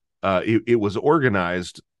it was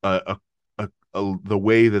organized the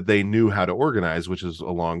way that they knew how to organize, which is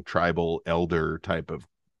along tribal elder type of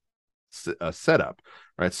setup,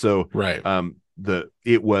 right? So Right.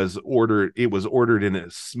 it was ordered in a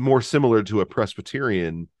more similar to a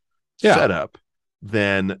Presbyterian Yeah. setup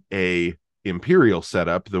than a imperial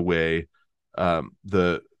setup, the way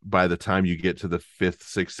the by the time you get to the 5th,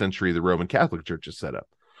 6th century, the Roman Catholic Church is set up.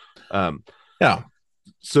 um Yeah.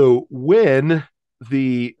 so when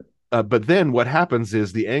the but then what happens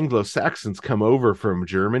is the Anglo-Saxons come over from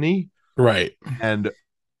Germany Right. and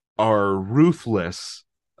are ruthless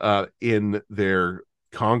in their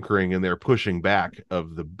conquering and their pushing back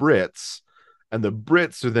of the Brits, and the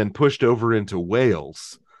Brits are then pushed over into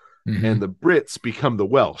Wales, and Hmm. the Brits become the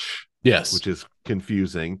Welsh, Yes. which is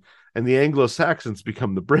confusing, and the Anglo-Saxons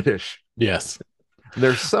become the British. Yes. And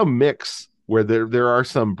there's some mix where there are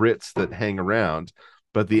some Brits that hang around,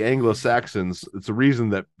 but the Anglo-Saxons, it's a reason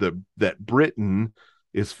that Britain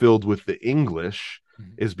is filled with the English,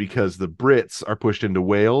 is because the Brits are pushed into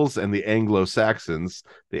Wales, and the Anglo-Saxons,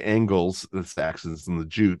 the Angles, the Saxons, and the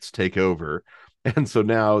Jutes take over. And so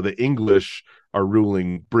now the English are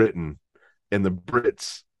ruling Britain, and the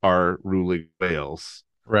Brits are ruling Wales.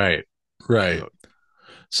 Right. Right.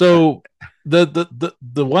 So, uh, So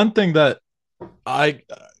the one thing that I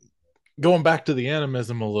going back to the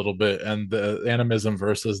animism a little bit, and the animism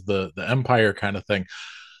versus the empire kind of thing,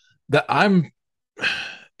 that I'm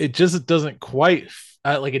it just doesn't quite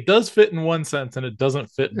like, it does fit in one sense and it doesn't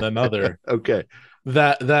fit in another. okay.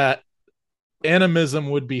 That animism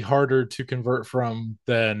would be harder to convert from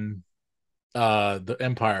than the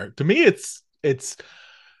empire. To me, it's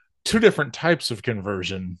two different types of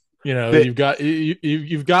conversion. You know, That,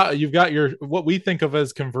 you've got your what we think of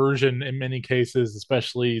as conversion in many cases,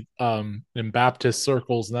 especially in Baptist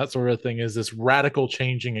circles and that sort of thing, is this radical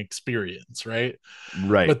changing experience, right?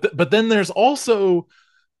 right. But then there's also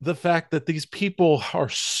the fact that these people are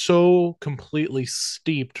so completely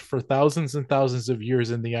steeped for thousands and thousands of years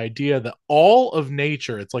in the idea that all of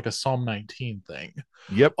nature, it's like a Psalm 19 thing,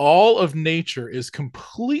 Yep. all of nature is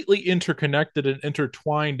completely interconnected and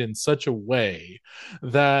intertwined in such a way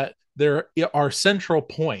that there are central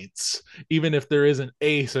points, even if there isn't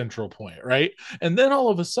a central point, right? And then all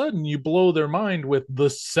of a sudden you blow their mind with the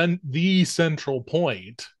central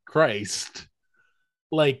point, Christ.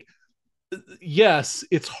 Like, yes,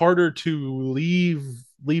 it's harder to leave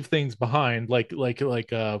things behind, like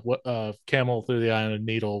what camel through the eye of a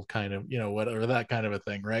needle kind of, whatever, that kind of a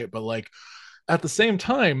thing, right? But like, at the same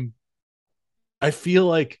time, I feel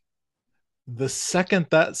like the second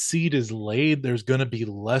that seed is laid, there's going to be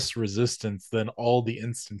less resistance than all the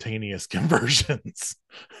instantaneous conversions,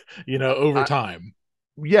 over I, time.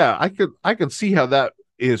 yeah, I could see how that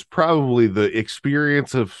is probably the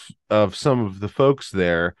experience of some of the folks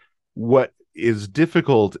there. What is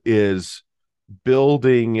difficult is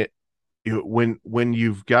building, when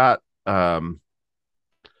you've got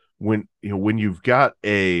when you've got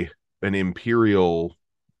a an imperial,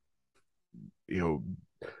 you know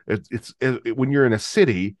when you're in a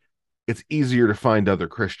city, it's easier to find other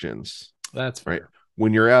Christians, That's right? fair.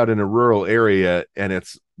 When you're out in a rural area and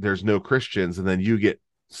there's no Christians, and then you get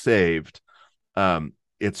saved,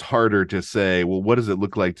 it's harder to say, well, what does it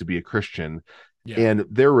look like to be a Christian? Yeah. And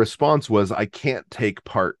their response was, I can't take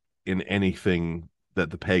part in anything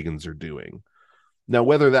that the pagans are doing. Now,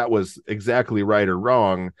 whether that was exactly right or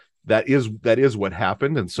wrong, that is what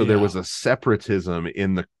happened. And so there Yeah. was a separatism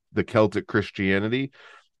in the Celtic Christianity,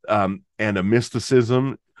 and a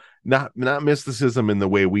mysticism, not mysticism in the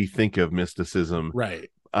way we think of mysticism,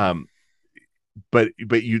 Right. um, but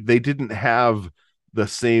they didn't have the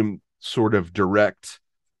same sort of direct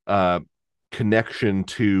uh, connection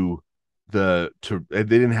to they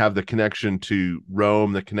didn't have the connection to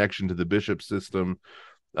Rome, the connection to the bishop system,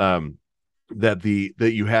 um, that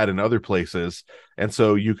you had in other places. And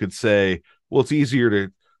so you could say, well, it's easier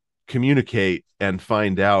to communicate and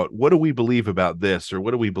find out, what do we believe about this, or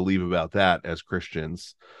what do we believe about that as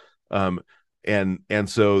Christians. um and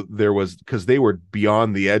so there was, because they were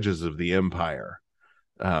beyond the edges of the empire,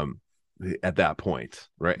 um at that point,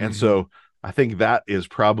 right? And Mm-hmm. so I think that is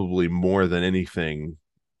probably more than anything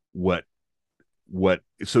what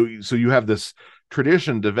so you have this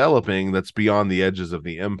tradition developing that's beyond the edges of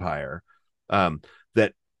the empire,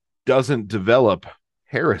 that doesn't develop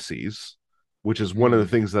heresies, which is one of the Mm.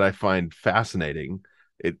 things that I find fascinating.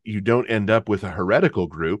 You don't end up with a heretical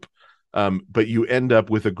group, but you end up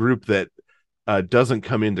with a group that doesn't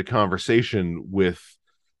come into conversation with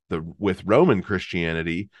Roman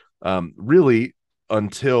Christianity, really,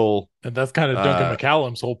 until And that's kind of Duncan uh,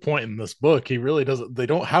 McCallum's whole point in this book. He really doesn't. They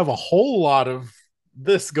don't have a whole lot of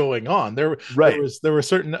this going on. right. There were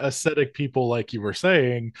certain ascetic people, like you were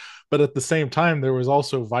saying, but at the same time, there was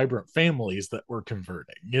also vibrant families that were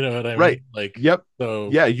converting. You know what I Right. mean? Like, Yep. so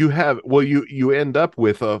Yeah, you end up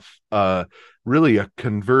with really a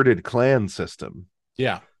converted clan system,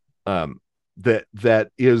 yeah, um that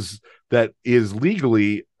is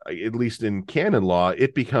legally, at least in canon law,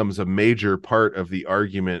 it becomes a major part of the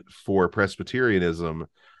argument for Presbyterianism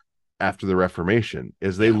after the Reformation,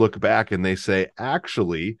 is they yeah, look back and they say,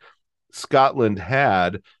 actually, Scotland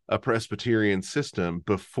had a Presbyterian system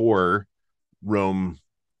before Rome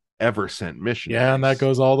ever sent yeah, and that missionaries,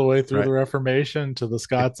 goes all the way through right? the Reformation to the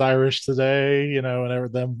Scots Irish today.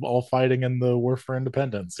 And them all fighting in the War for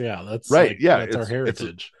Independence. Yeah, that's Right. like Yeah, that's our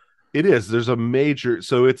heritage. it is. There's a major,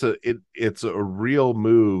 so it's a real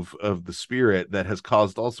move of the spirit that has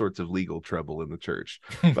caused all sorts of legal trouble in the church.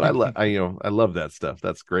 But I love that stuff.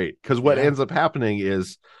 That's great, because what Yeah. ends up happening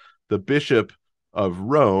is the Bishop of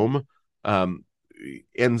Rome, um,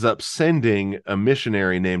 ends up sending a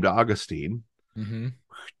missionary named Augustine Mm-hmm.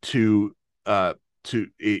 to uh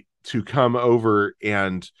to come over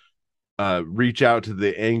and reach out to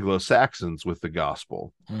the Anglo-Saxons with the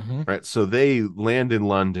gospel. Mm-hmm. Right. So they land in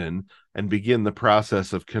London and begin the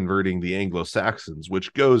process of converting the Anglo-Saxons,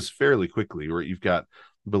 which goes fairly quickly, where you've got,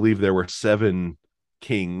 I believe there were 7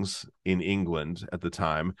 kings in England at the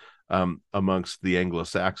time, amongst the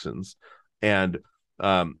Anglo-Saxons. And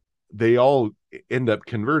they all end up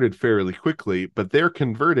converted fairly quickly, but they're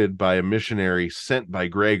converted by a missionary sent by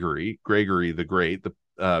Gregory the Great,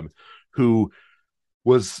 who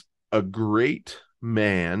was a great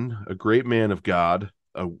man of God,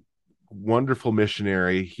 a wonderful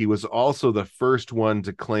missionary. He was also the first one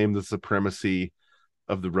to claim the supremacy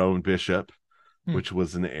of the Roman bishop, Hmm. which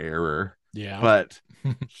was an error. Yeah. But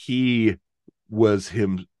he was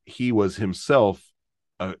himself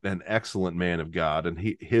an excellent man of God, and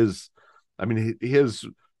his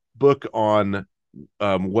book on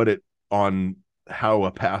what it on how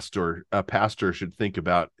a pastor should think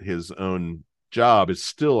about his own job is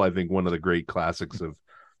still, I think, one of the great classics of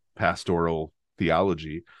pastoral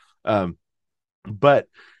theology. But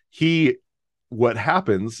he, what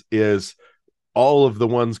happens is, all of the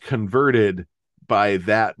ones converted by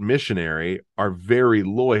that missionary are very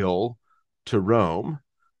loyal to Rome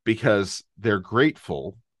because they're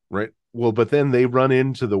grateful, right? Well, but then they run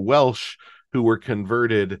into the Welsh who were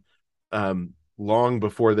converted long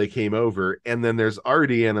before they came over, and then there's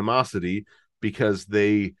already animosity because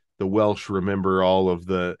the Welsh remember all of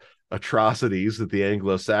the atrocities that the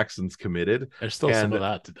Anglo-Saxons committed. There's still some of And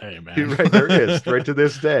that today, man. right, there is, right to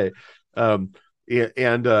this day. um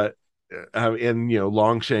and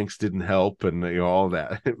Longshanks didn't help, and all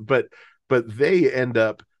that. But they end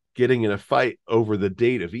up getting in a fight over the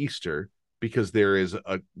date of Easter, because there is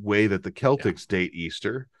a way that the Celtics date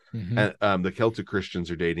Easter. Mhm. And the Celtic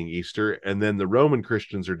Christians are dating Easter, and then the Roman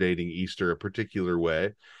Christians are dating Easter a particular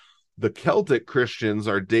way. The Celtic Christians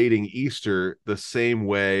are dating Easter the same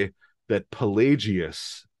way that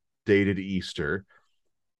Pelagius dated Easter.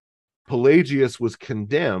 Pelagius was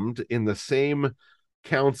condemned in the same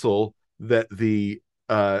council that the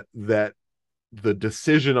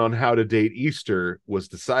decision on how to date Easter was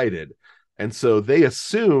decided. And so they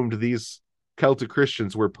assumed these Celtic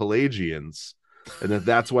Christians were Pelagians, and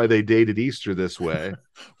that's why they dated Easter this way.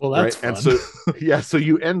 Well, that's Right. fun. And so, yeah, so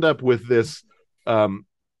you end up with this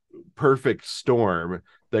perfect storm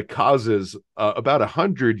that causes about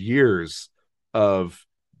 100 years of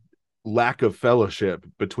lack of fellowship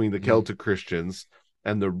between the Celtic Christians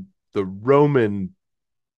and the Roman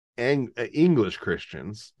English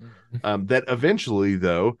Christians, that eventually,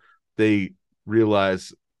 though, they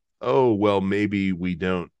realize, oh, well, maybe we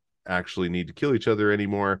don't actually need to kill each other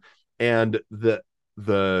anymore. And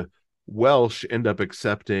the Welsh end up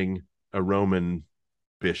accepting a Roman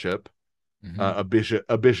bishop, a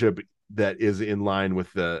bishop that is in line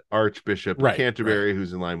with the Archbishop of Canterbury,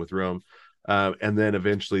 who's in line with Rome. And then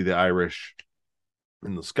eventually the Irish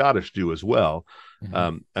and the Scottish do as well,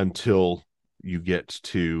 until you get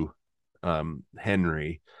to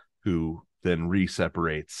Henry, who then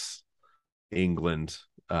re-separates England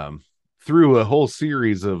through a whole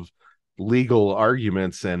series of legal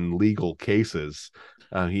arguments and legal cases.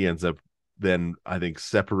 He ends up then, I think,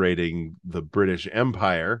 separating the British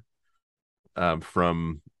Empire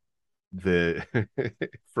from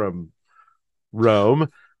from Rome,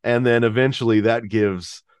 and then eventually that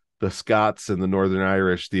gives the Scots and the Northern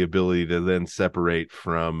Irish the ability to then separate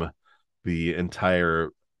from the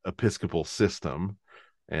entire episcopal system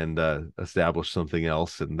and establish something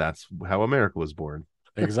else, and that's how America was born.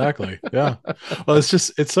 Exactly. Yeah. Well,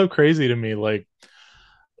 it's so crazy to me. Like,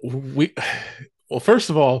 well, first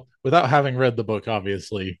of all, without having read the book,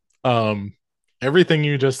 obviously, everything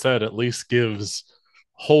you just said at least gives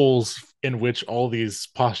holes in which all these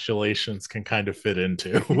postulations can kind of fit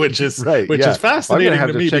into, which is right, which is fascinating. I'm gonna have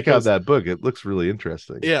to to me check because out that book. It looks really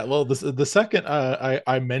interesting. yeah, well, the second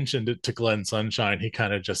I mentioned it to Glenn Sunshine, he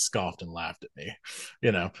kind of just scoffed and laughed at me,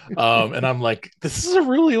 and I'm like, this is a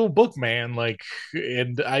really old book, man. Like,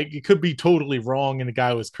 and it could be totally wrong, and the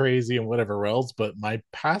guy was crazy and whatever else, but my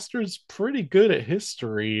pastor's pretty good at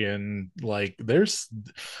history, and like,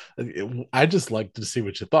 I just like to see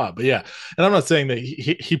what you thought, but yeah, and I'm not saying that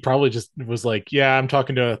he probably just was like, yeah, I'm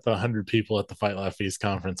talking to 100 people at the Fight Laugh Feast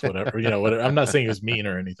conference, whatever, whatever. I'm not saying he was mean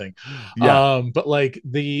or anything. Yeah. But like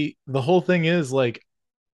the whole thing is like,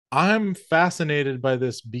 I'm fascinated by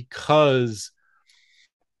this because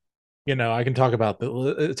I can talk about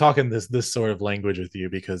talking this sort of language with you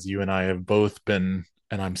because you and I have both been,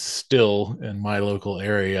 and I'm still in my local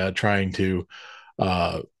area trying to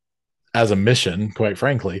as a mission, quite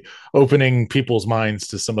frankly, opening people's minds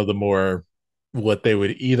to some of the more what they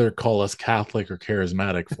would either call us Catholic or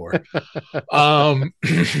charismatic for.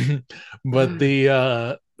 But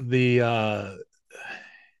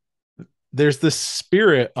there's this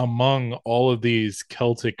spirit among all of these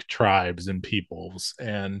Celtic tribes and peoples,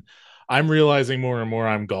 and I'm realizing more and more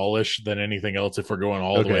I'm Gaulish than anything else. If we're going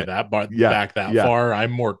all the way back that far,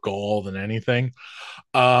 I'm more Gaul than anything.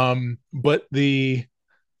 But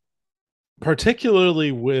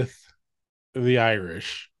particularly with the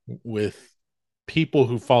Irish, with people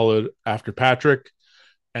who followed after Patrick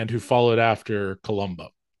and who followed after Columba.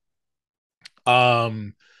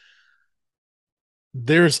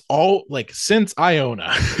 There's all like since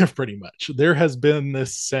Iona, pretty much, there has been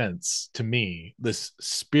this sense to me, this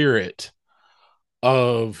spirit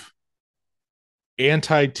of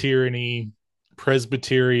anti-tyranny,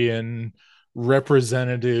 Presbyterian,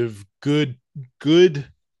 representative, good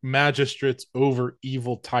magistrates over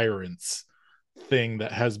evil tyrants thing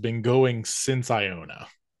that has been going since Iona.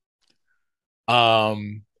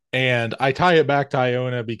 And I tie it back to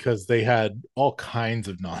Iona because they had all kinds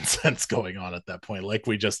of nonsense going on at that point, like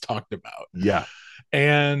we just talked about. Yeah.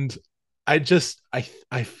 And I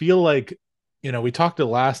feel like, we talked the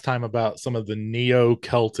last time about some of the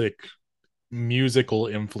neo-Celtic musical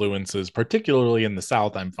influences, particularly in the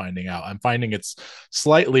South. I'm finding it's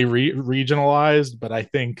slightly regionalized, but I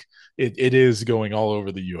think it is going all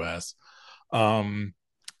over the US. The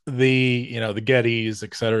Gettys,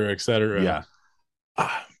 et cetera, et cetera. Yeah.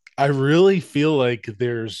 I really feel like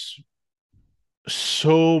there's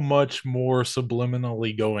so much more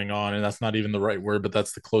subliminally going on, and that's not even the right word, but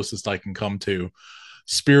that's the closest I can come to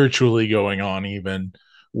spiritually going on, even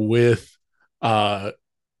with uh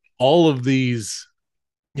all of these,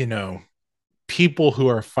 you know, people who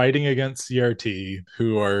are fighting against CRT,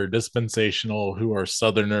 who are dispensational, who are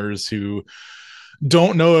Southerners, who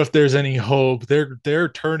don't know if there's any hope. They're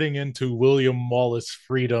turning into William Wallace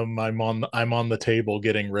Freedom. I'm on the table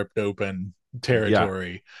getting ripped open Yeah,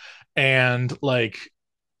 territory. And like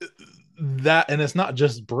that, and it's not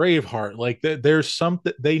just Braveheart. Like there's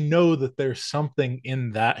something, they know that there's something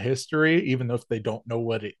in that history, even though if they don't know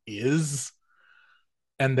what it is,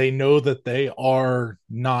 and they know that they are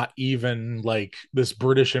not even like this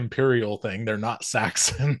British imperial thing. They're not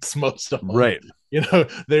Saxons, most of them. right. You know,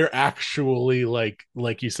 they're actually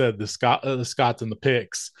like you said, the Scots and the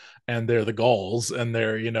Picts, and they're the Gauls, and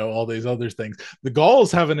they're, you know, all these other things. The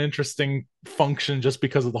Gauls have an interesting function just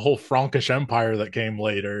because of the whole Frankish Empire that came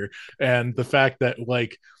later, and the fact that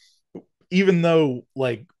like even though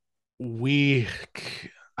like we,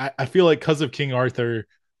 I feel like because of King Arthur,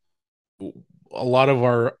 a lot of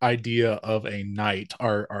our idea of a knight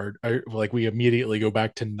are like we immediately go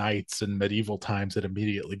back to knights in medieval times. It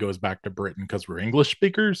immediately goes back to Britain because we're English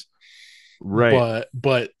speakers. Right.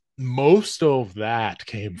 But most of that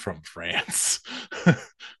came from France.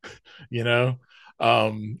 You know,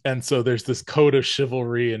 and so there's this code of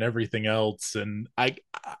chivalry and everything else, and I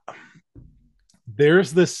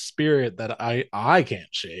there's this spirit that I can't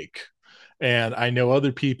shake, and I know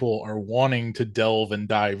other people are wanting to delve and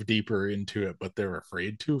dive deeper into it, but they're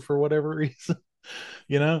afraid to for whatever reason.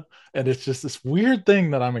 You know, and it's just this weird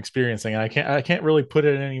thing that I'm experiencing. I can't really put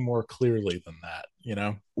it any more clearly than that, you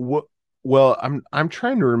know. What? Well, I'm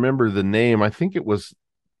trying to remember the name. I think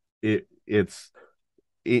it's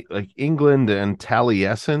like England and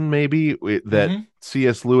Taliesin, maybe that Mm-hmm.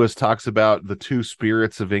 C.S. Lewis talks about the two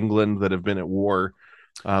spirits of England that have been at war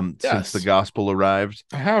since the Yes, gospel arrived.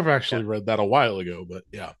 I have actually read that a while ago, but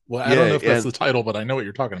yeah, well, I don't know Yeah, if that's the title, but I know what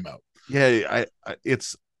you're talking about. yeah,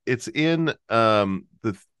 it's in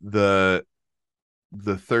the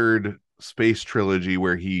third space trilogy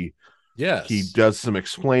where he Yes. does some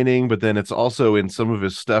explaining, but then it's also in some of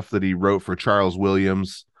his stuff that he wrote for Charles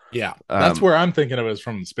Williams. Yeah, that's Um, where I'm thinking of is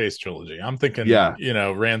from the space trilogy. I'm thinking, yeah, you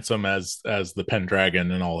know, Ransom as the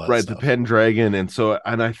Pendragon and all that right, the stuff. Pendragon, and so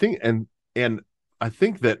and I think and I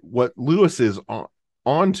think that what Lewis is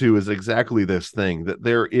onto is exactly this thing that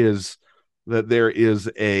there is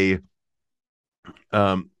a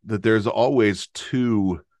that there's always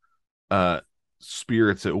two uh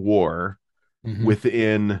spirits at war Mm-hmm.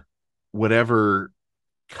 within whatever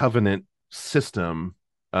covenant system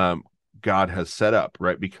God has set up,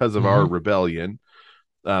 right? Because of our Mm-hmm. rebellion,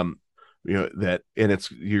 um, that, and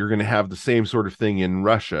it's you're going to have the same sort of thing in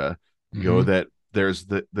Russia, Mm-hmm. that there is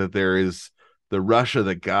the Russia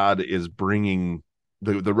that God is bringing,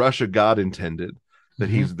 the Russia God intended,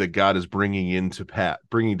 Mm-hmm. that God is bringing to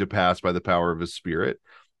pass by the power of His Spirit,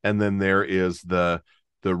 and then there is the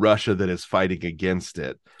Russia that is fighting against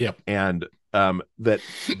it, Yep. and that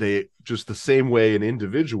they just the same way an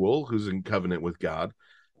individual who's in covenant with God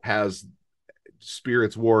has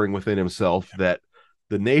spirits warring within himself, that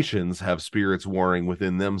the nations have spirits warring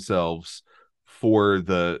within themselves for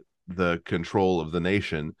the control of the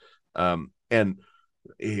nation, and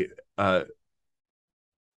uh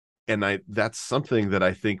and I that's something that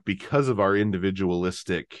I think, because of our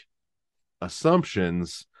individualistic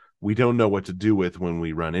assumptions, we don't know what to do with when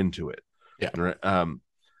we run into it, Yeah. right?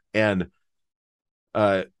 And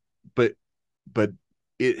uh but but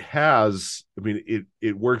it has, I mean,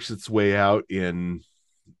 it works its way out in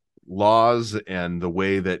laws and the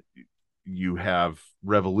way that you have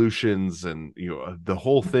revolutions, and the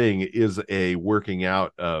whole thing is a working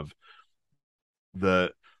out of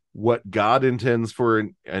the what God intends for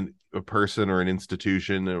a person or an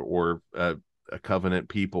institution or a covenant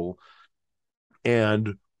people,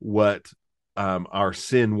 and what our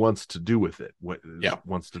sin wants to do with it, what Yeah.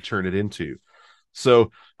 wants to turn it into.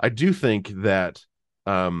 So I do think that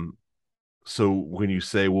so when you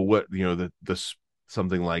say, well, what, the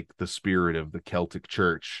something like the spirit of the Celtic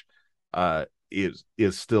Church is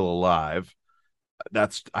still alive,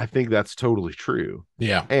 I think that's totally true.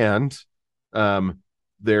 Yeah. And um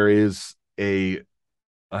there is a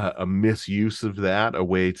misuse of that, a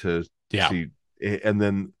way to Yeah. and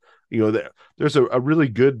then there's a really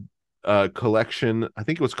good collection, I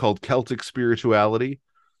think it was called Celtic Spirituality,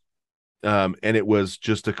 and it was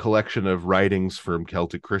just a collection of writings from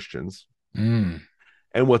Celtic Christians. Mm.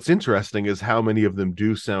 And what's interesting is how many of them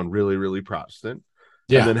do sound really, really Protestant.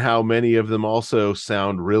 and then how many of them also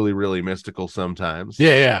sound really, really mystical sometimes.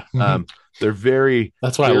 Yeah. They're very.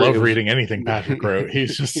 That's why I love reading anything Patrick wrote.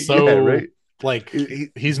 He's just so right. Like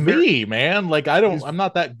he's me, man. Like I'm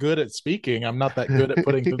not that good at speaking. I'm not that good at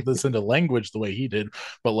putting this into language the way he did.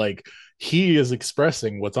 But like he is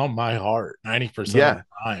expressing what's on my heart 90% of the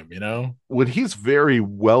time. You know, when he's very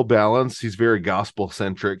well balanced, he's very gospel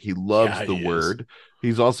centric. He loves the word.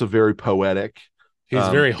 He's also very poetic. He's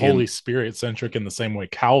very Holy Spirit centric in the same way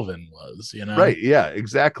Calvin was, you know? Right. Yeah,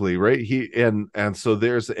 exactly. Right. And so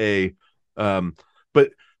there's a,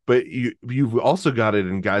 but you've also got it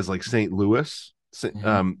in guys like St. Louis,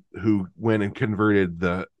 who went and converted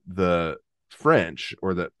the French,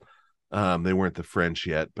 or they weren't the French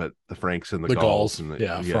yet, but the Franks and the Gauls. And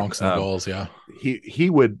Franks and the Gauls. Yeah. He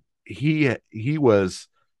was,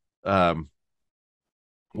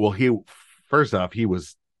 first off, he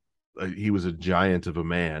was a giant of a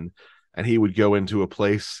man, and he would go into a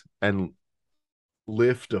place and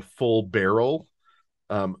lift a full barrel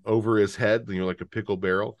over his head, like a pickle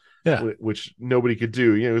barrel, which nobody could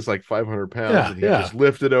do. It was like 500 pounds, and he just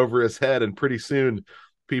lifted over his head, and pretty soon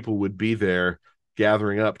people would be there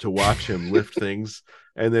gathering up to watch him lift things.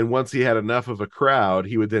 And then once he had enough of a crowd,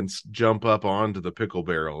 he would then jump up onto the pickle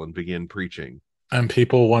barrel and begin preaching. And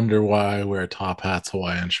people wonder why I wear top hats,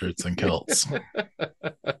 Hawaiian shirts, and kilts.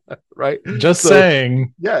 Right? Just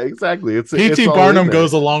saying. Yeah, exactly. P.T. Barnum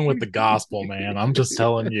goes along with the gospel, man. I'm just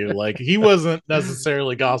telling you. Like, he wasn't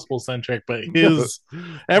necessarily gospel centric, but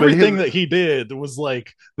everything that he did was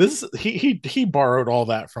like this. He borrowed all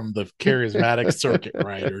that from the charismatic circuit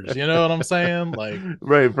writers. You know what I'm saying? Like,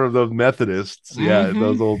 right, from those Methodists. Yeah,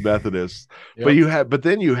 those old Methodists. Yep. But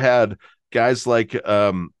then you had guys like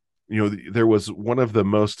there was one of the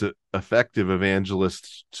most effective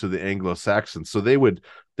evangelists to the Anglo-Saxons. So they would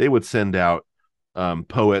send out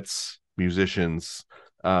poets, musicians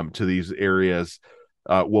to these areas.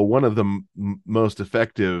 One of the most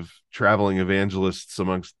effective traveling evangelists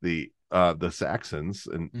amongst the Saxons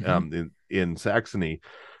and in Saxony,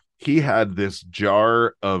 he had this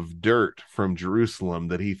jar of dirt from Jerusalem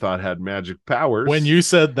that he thought had magic powers. When you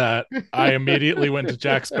said that, I immediately went to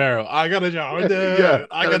Jack Sparrow. I got a jar of dirt.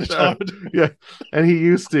 I got a jar of dirt. Yeah. And he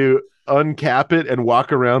used to uncap it and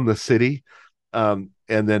walk around the city and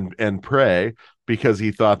pray, because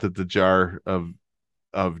he thought that the jar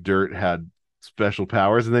of dirt had special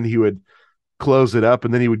powers. And then he would close it up,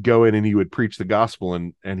 and then he would go in and he would preach the gospel,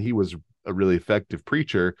 and he was a really effective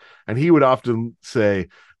preacher. And he would often say,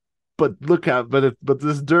 but look out, but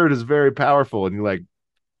this dirt is very powerful. And you're like,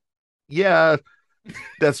 yeah,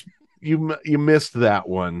 that's you missed that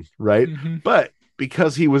one, right? But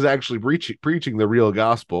because he was actually preaching the real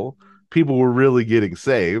gospel, people were really getting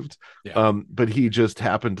saved. But he just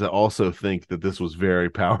happened to also think that this was very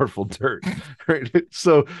powerful dirt. Right?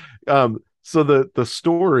 So the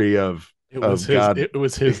story of God, it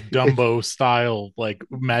was his Dumbo style, like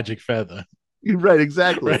magic feather. Right,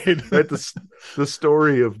 exactly. Right. The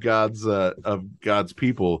story of God's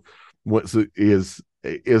people is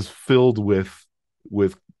filled with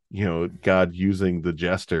God using the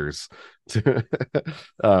jesters to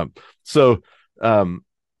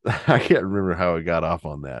I can't remember how I got off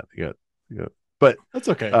on that. But that's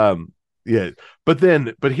okay. But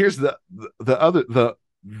here's the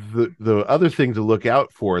other thing to look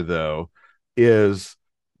out for, though, is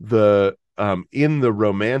in the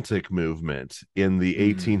Romantic movement in the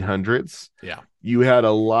 1800s, you had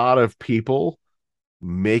a lot of people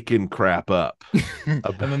making crap up. And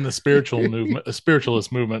then the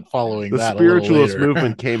spiritualist movement following that. The spiritualist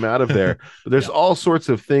movement came out of there. But there's all sorts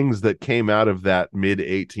of things that came out of that mid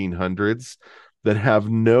 1800s that have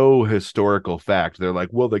no historical fact. They're like,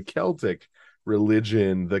 well, the Celtic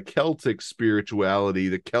religion, the Celtic spirituality,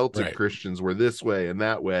 the Celtic Christians were this way and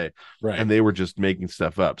that way, and they were just making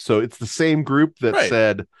stuff up. So it's the same group that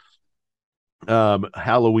said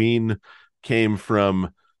Halloween came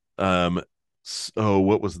from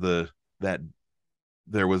what was the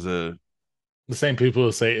same people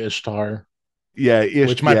who say Ishtar,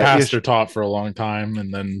 which my pastor taught for a long time,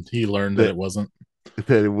 and then he learned that it wasn't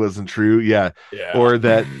true. Or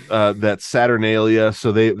that Saturnalia.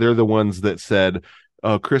 So they're the ones that said,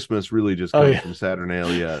 oh, Christmas really just comes from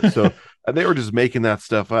Saturnalia. So they were just making that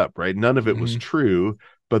stuff up, right? None of it was true,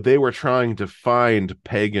 but they were trying to find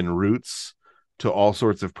pagan roots to all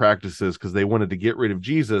sorts of practices, because they wanted to get rid of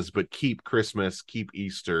Jesus but keep Christmas, keep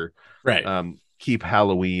Easter, keep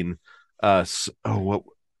Halloween. What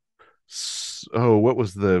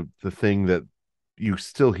was the thing that you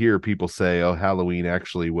still hear people say, oh, Halloween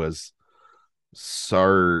actually was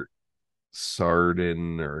Sardin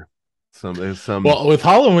or some. Well, with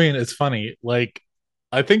Halloween, it's funny. Like,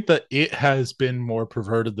 I think that it has been more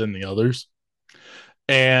perverted than the others.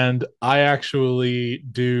 And I actually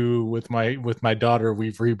do with my daughter,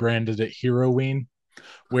 we've rebranded it Heroween,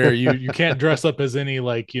 where you can't dress up as any,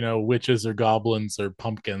 like, witches or goblins or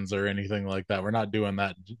pumpkins or anything like that. We're not doing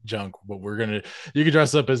that junk, but you can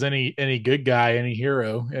dress up as any good guy, any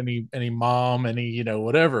hero, any mom, any,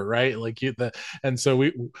 whatever, right? Like and so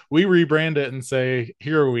we rebrand it and say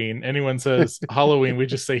Heroween. Anyone says Halloween, we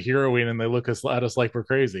just say Heroween, and they look at us like we're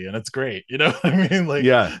crazy, and it's great. You know what I mean? Like,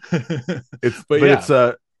 Yeah, but yeah,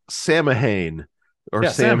 it's Samhain or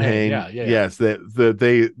yeah, Sam Hain, Samhain. yeah, yeah, yeah. Yes,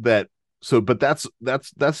 that so, but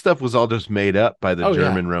that stuff was all just made up by the Oh yeah,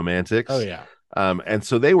 German oh romantics. yeah, And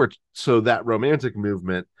so that romantic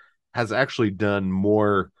movement has actually done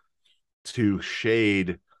more to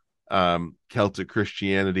shade Celtic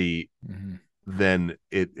Christianity mm-hmm. than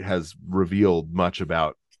it has revealed much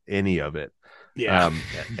about any of it. Yeah.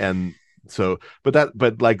 And so,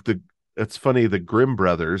 but like it's funny, the Grimm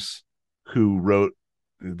brothers who wrote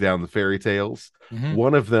down the fairy tales, Mm-hmm.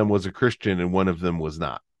 one of them was a Christian and one of them was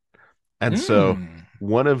not. And so Mm.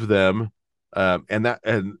 one of them,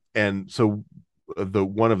 and so the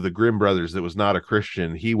one of the Grimm brothers that was not a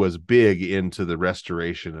Christian, he was big into the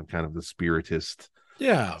restoration of kind of the Spiritist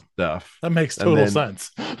Yeah, stuff. that makes And total then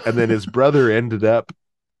sense. and then his brother ended up,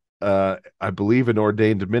 I believe, an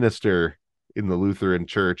ordained minister in the Lutheran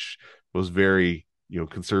Church, was very,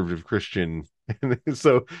 conservative Christian. And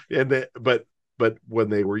so, but when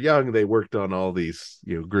they were young, they worked on all these,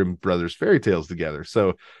 Grimm brothers fairy tales together.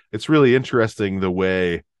 So it's really interesting the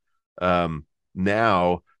way,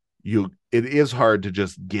 now it is hard to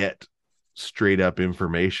just get straight up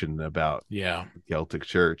information about Yeah, the Celtic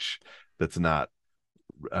Church that's not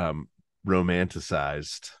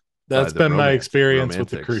romanticized by that's the been my experience with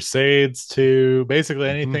the romantics. Crusades too. Basically,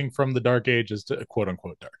 Mhm. anything from the Dark Ages to quote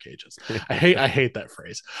unquote Dark Ages. I hate that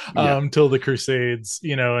phrase. Yeah. Till the Crusades,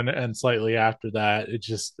 and slightly after that,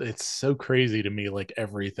 it's so crazy to me, like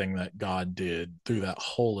everything that God did through that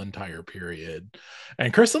whole entire period.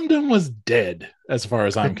 And Christendom was dead as far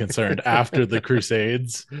as I'm concerned after the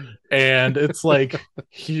Crusades. And it's like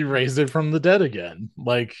he raised it from the dead again.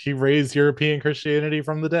 Like he raised European Christianity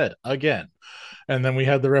from the dead again. And then we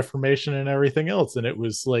had the Reformation and everything else, and it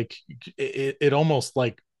was like it almost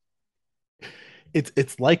like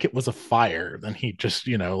it's like it was a fire. Then he just,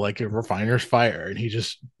 like a refiner's fire, and he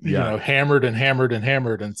just, Yeah. hammered and hammered and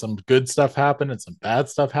hammered, and some good stuff happened and some bad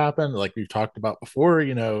stuff happened, like we've talked about before,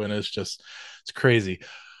 and it's crazy.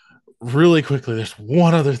 Really quickly, there's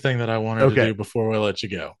one other thing that I wanted to Okay. do before we let you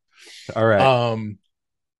go. All right.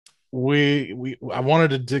 We I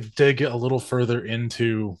wanted to dig a little further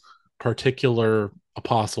into particular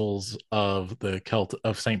apostles of the Celt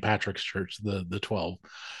of St. Patrick's Church, the 12.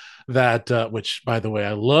 That which, by the way,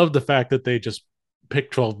 I love the fact that they just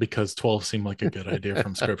picked 12 because 12 seemed like a good idea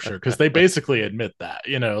from scripture, because they basically admit that,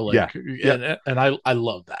 Yeah. like, Yeah. and I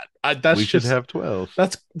love that. We should have 12.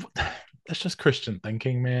 That's just Christian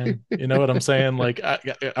thinking, man. You know what I'm saying? Like,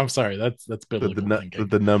 I'm sorry, that's biblical thinking.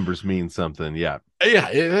 The numbers mean something. Yeah. Yeah,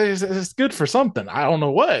 it's good for something. I don't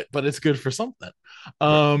know what, but it's good for something.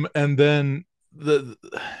 Right. And then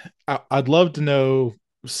I'd love to know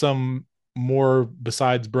some more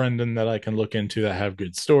besides Brendan that I can look into that have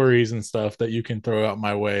good stories and stuff that you can throw out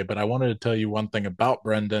my way. But I wanted to tell you one thing about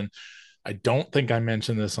Brendan. I don't think I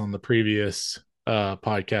mentioned this on the previous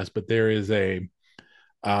podcast, but there is a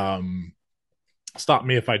stop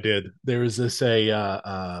me if I did. There is this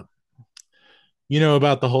about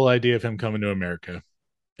the whole idea of him coming to America.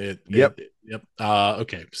 Yep. Yep.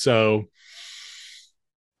 Okay. So,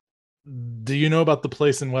 do you know about the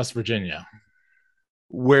place in West Virginia?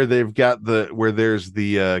 Where there's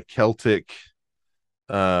the Celtic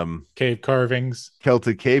Cave carvings.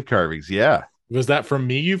 Celtic cave carvings. Yeah. Was that from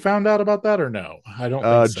me you found out about that, or no? I don't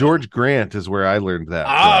think so. George Grant is where I learned that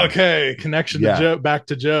from. Okay. Connection to Joe, back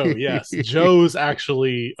to Joe. Yes. Joe's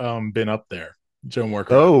actually been up there. Joe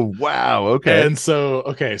Moorcroft. Oh, wow. Okay. And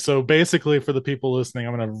so, so basically, for the people listening,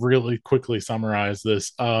 I'm going to really quickly summarize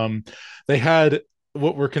this. They had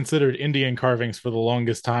what were considered Indian carvings for the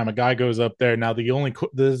longest time. A guy goes up there. Now,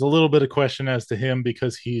 there's a little bit of question as to him,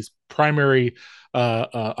 because he's primary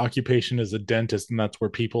occupation is a dentist, and that's where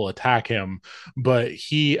people attack him. But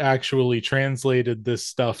he actually translated this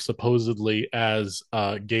stuff supposedly as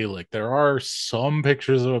Gaelic. There are some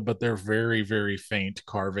pictures of it, but they're very, very faint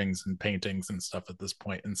carvings and paintings and stuff at this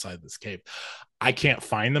point inside this cave. I can't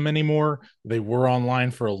find them anymore. They were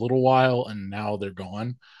online for a little while, and now they're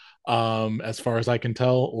gone, as far as I can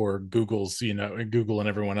tell, or Google's, Google and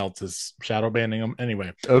everyone else is shadow banning them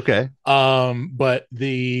anyway. Okay. But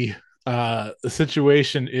The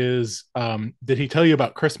situation is, did he tell you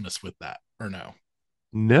about Christmas with that or no?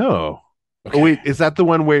 No. Oh, Okay. wait, is that the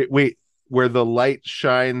one where the light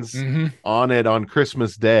shines Hmm. on it on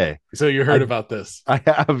Christmas Day? So you heard I about this. I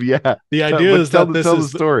have, yeah. The idea But is that tell the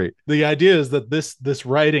story. the idea is that this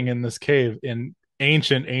writing in this cave in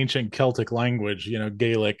ancient Celtic language,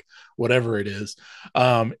 Gaelic, whatever it is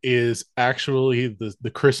actually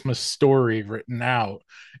the Christmas story written out.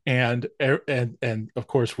 And of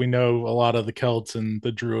course we know a lot of the Celts and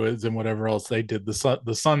the Druids and whatever else, they did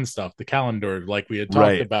the sun stuff, the calendar, like we had talked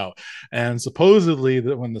Right. about. And supposedly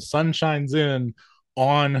that when the sun shines in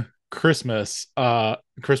on Christmas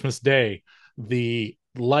Day, the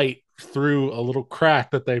light through a little crack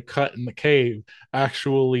that they've cut in the cave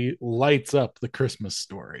actually lights up the Christmas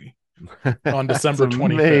story on That's December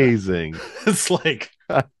 25th. amazing. It's like,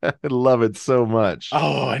 I love it so much.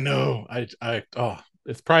 oh, I know. Oh,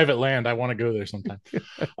 it's private land. I want to go there sometime.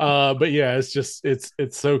 But yeah,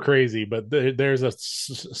 it's so crazy. But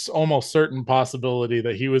there's almost certain possibility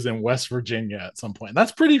that he was in West Virginia at some point.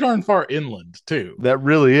 That's pretty darn far inland too. That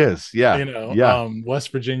really is. Yeah. Yeah.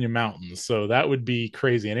 West Virginia mountains. So that would be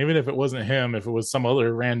crazy. And even if it wasn't him, if it was some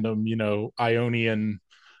other random, Ionian,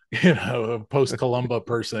 post Columba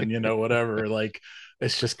person, whatever, like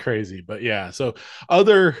it's just crazy. But yeah, so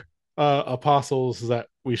other apostles that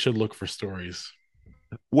we should look for stories.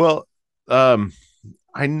 Well, um,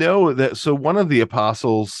 I know that. So one of the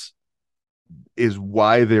apostles is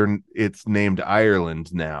why it's named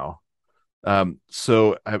Ireland now.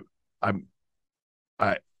 So I'm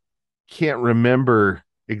I can't remember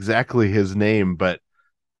exactly his name, but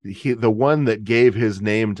the one that gave his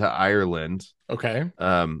name to Ireland. Okay.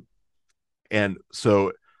 And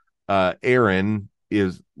so Aaron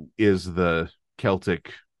is the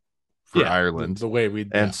Celtic for Yeah, Ireland, the way we,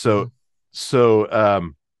 and yeah. so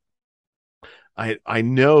I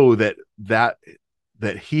know that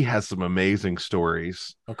he has some amazing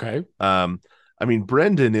stories. Okay. I mean,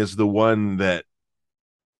 Brendan is the one that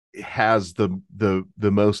has the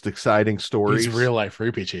most exciting stories. He's real life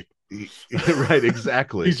Rupee Cheap. Right,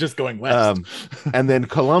 exactly. He's just going west. And then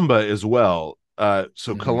Columba as well.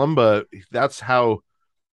 So Columba, that's how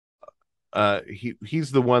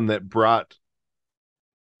he's the one that brought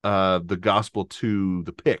the gospel to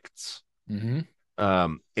the Picts.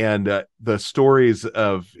 Mm-hmm. And the stories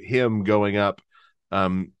of him going up,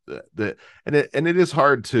 and it is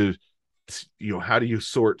hard to, how do you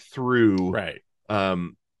sort through Right.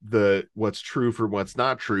 The what's true from what's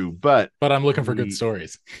not true, but I'm looking for good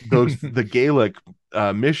stories. The Gaelic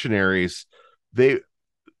missionaries, they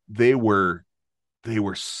were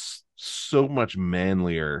so much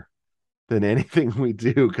manlier than anything we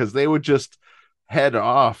do, because they would just head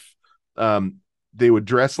off. They would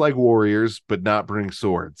dress like warriors but not bring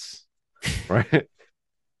swords, right?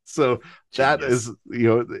 So that is,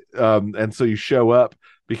 and so you show up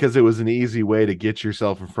because it was an easy way to get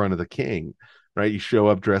yourself in front of the king, right? You show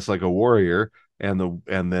up dressed like a warrior, and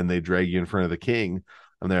then they drag you in front of the king,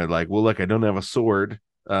 and they're like, well, look, I don't have a sword,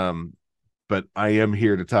 but I am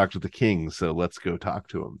here to talk to the king, so let's go talk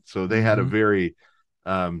to him. So they had a very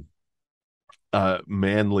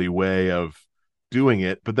manly way of doing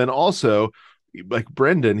it. But then also, like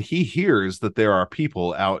Brendan, he hears that there are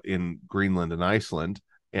people out in Greenland and Iceland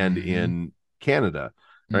and in Canada,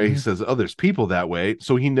 right? He says, oh, there's people that way,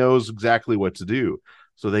 so he knows exactly what to do.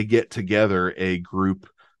 So they get together a group.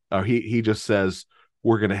 He just says,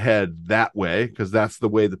 we're going to head that way because that's the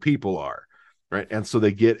way the people are, right? And so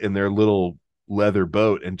they get in their little leather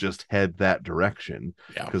boat and just head that direction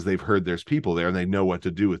because they've heard there's people there and they know what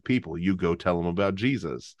to do with people. You go tell them about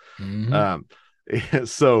Jesus.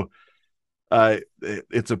 So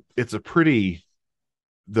it's a pretty,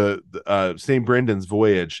 the St. Brendan's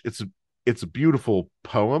Voyage, it's a beautiful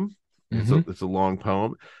poem. It's a long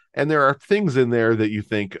poem, and there are things in there that you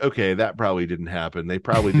think, okay, that probably didn't happen. They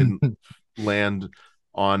probably didn't land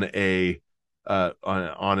on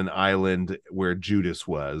on an island where Judas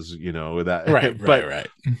was, that right. Right.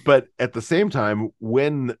 But at the same time,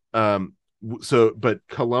 when but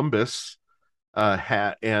Columbus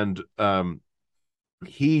had, and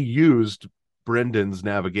he used Brendan's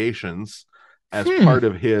navigations as part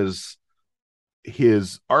of his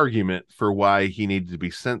argument for why he needed to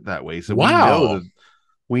be sent that way. So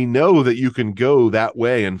we know that you can go that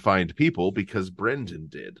way and find people because Brendan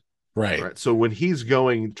did. Right. So when he's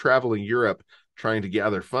traveling Europe trying to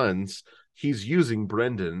gather funds, he's using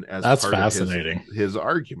Brendan as that's part fascinating of his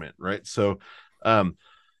argument, right? So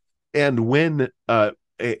and when there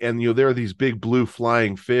are these big blue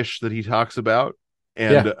flying fish that he talks about,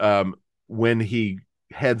 and when he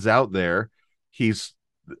heads out there, he's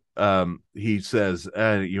he says,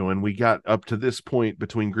 and we got up to this point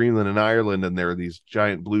between Greenland and Ireland, and there are these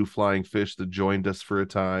giant blue flying fish that joined us for a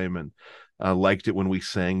time, and liked it when we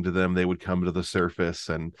sang to them. They would come to the surface,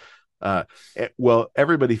 and well,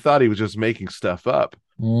 everybody thought he was just making stuff up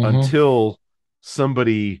until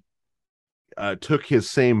somebody took his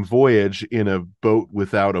same voyage in a boat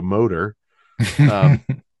without a motor, and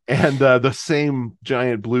the same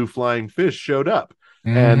giant blue flying fish showed up,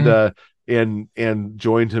 and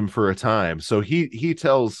joined him for a time. So he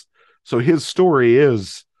tells, so his story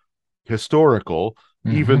is historical,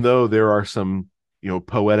 even though there are some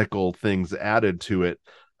poetical things added to it,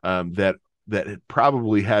 that it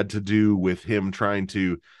probably had to do with him trying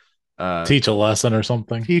to teach a lesson or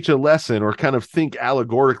something, or kind of think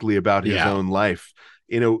allegorically about his own life,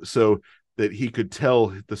 so that he could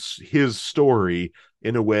tell his story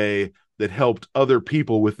in a way that helped other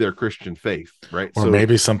people with their Christian faith, right? Or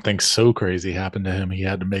maybe something so crazy happened to him he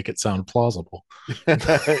had to make it sound plausible. Right,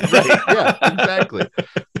 yeah, exactly.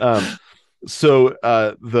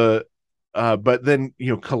 But then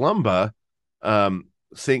Columba,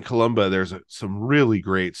 Saint Columba, there's some really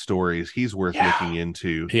great stories. He's worth looking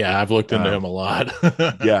into. Yeah, I've looked into him a lot.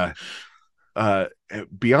 Yeah.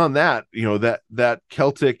 Beyond that, that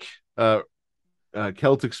Celtic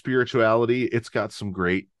spirituality, it's got some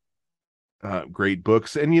great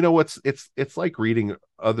books. And it's like reading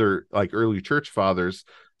other, like, early church fathers,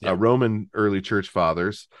 Roman early church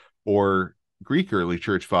fathers or Greek early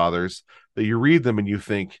church fathers, that you read them and you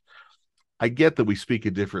think, I get that we speak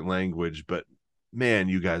a different language, but man,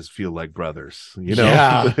 you guys feel like brothers,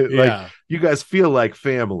 like you guys feel like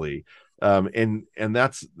family. And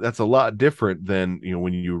that's a lot different than,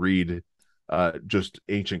 when you read just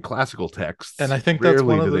ancient classical texts. And I think rarely that's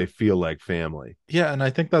one of they feel like family. Yeah. And I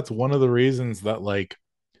think that's one of the reasons that, like,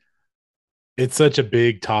 it's such a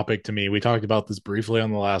big topic to me. We talked about this briefly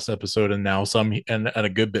on the last episode, and now some, and a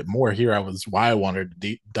good bit more here. Why I wanted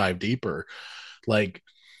to dive deeper. Like,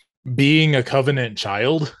 being a covenant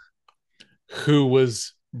child who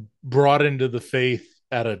was brought into the faith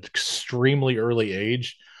at an extremely early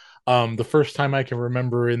age. The first time I can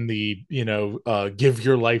remember in the, give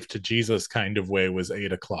your life to Jesus kind of way was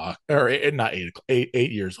 8 o'clock, or not 8 o'clock,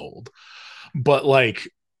 8 years old. But, like,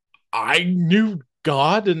 I knew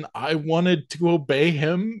God and I wanted to obey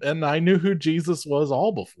him, and I knew who Jesus was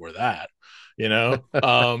all before that, and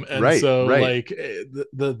Right, so right. like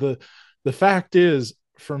the fact is,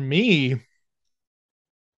 for me,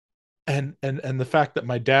 and the fact that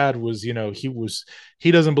my dad was,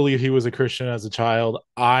 he doesn't believe he was a Christian as a child.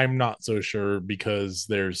 I'm not so sure, because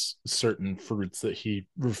there's certain fruits that he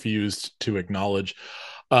refused to acknowledge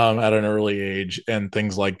at an early age and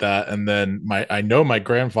things like that. And then I know my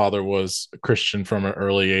grandfather was Christian from an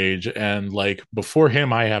early age, and, like, before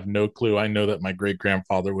him, I have no clue. I know that my great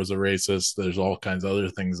grandfather was a racist. There's all kinds of other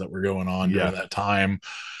things that were going on during that time,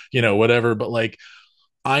 whatever. But, like,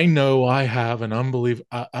 I know I have an unbelievable.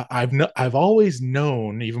 I've always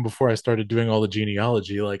known, even before I started doing all the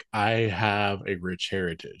genealogy, like, I have a rich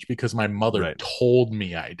heritage, because my mother told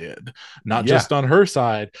me I did, not just on her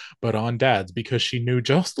side, but on dad's, because she knew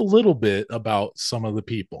just a little bit about some of the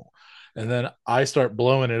people. And then I start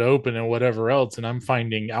blowing it open and whatever else, and I'm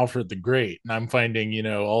finding Alfred the Great, and I'm finding,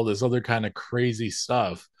 all this other kind of crazy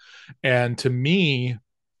stuff. And to me,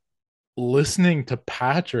 listening to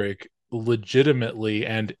Patrick legitimately,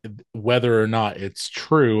 and whether or not it's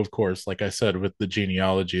true, of course, like I said, with the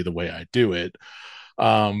genealogy, the way I do it,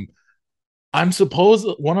 I'm supposed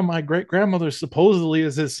one of my great grandmothers supposedly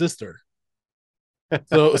is his sister.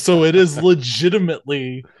 So it is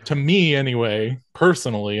legitimately, to me anyway,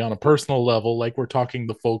 personally, on a personal level, like, we're talking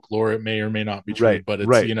the folklore, it may or may not be true, but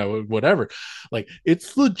it's whatever. Like,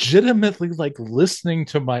 it's legitimately like listening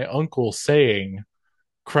to my uncle saying,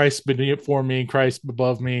 Christ beneath for me, Christ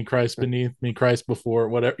above me, Christ beneath me, Christ before,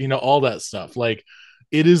 whatever, all that stuff. Like,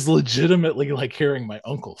 it is legitimately like hearing my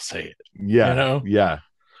uncle say it. Yeah.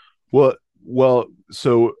 Well,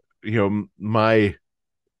 so, I'm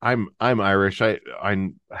Irish. I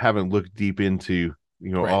haven't looked deep into,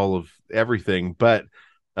 all of everything, but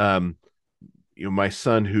my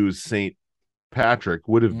son, who's Saint Patrick,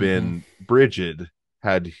 would have been Bridget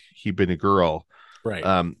had he been a girl. Right.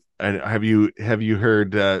 And have you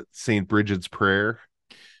heard Saint Bridget's prayer?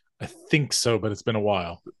 I think so, but it's been a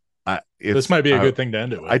while. This might be a good thing to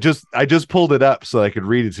end it with. I just pulled it up so I could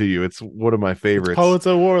read it to you. It's one of my favorites. It's Poets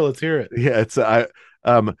of War. Let's hear it. Yeah, it's I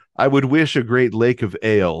would wish a great lake of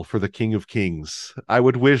ale for the King of Kings. I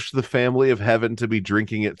would wish the family of heaven to be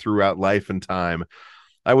drinking it throughout life and time.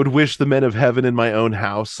 I would wish the men of heaven in my own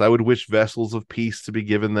house. I would wish vessels of peace to be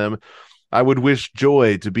given them. I would wish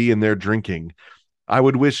joy to be in their drinking. I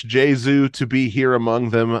would wish Jesu to be here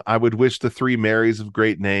among them. I would wish the three Marys of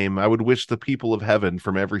great name. I would wish the people of heaven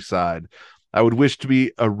from every side. I would wish to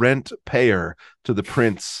be a rent payer to the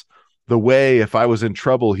prince. The way, if I was in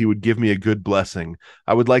trouble, he would give me a good blessing.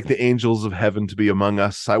 I would like the angels of heaven to be among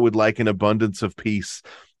us. I would like an abundance of peace.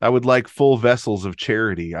 I would like full vessels of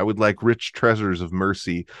charity. I would like rich treasures of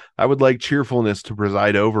mercy. I would like cheerfulness to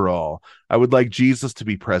preside over all. I would like Jesus to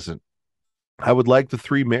be present. I would like the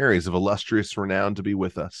three Marys of illustrious renown to be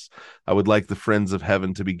with us. I would like the friends of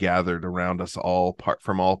heaven to be gathered around us all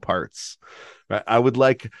from all parts. Right? I would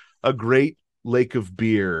like a great lake of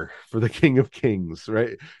beer for the King of Kings.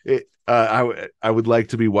 Right? I would like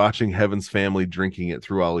to be watching heaven's family drinking it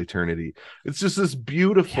through all eternity. It's just this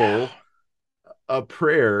beautiful a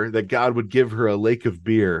prayer that God would give her a lake of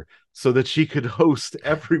beer so that she could host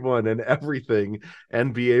everyone and everything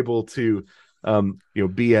and be able to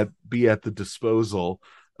be at the disposal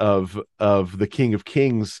of the King of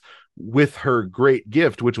Kings with her great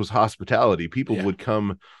gift, which was hospitality. People would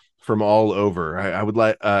come from all over. I would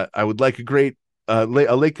like a great a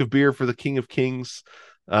lake of beer for the King of Kings.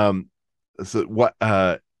 I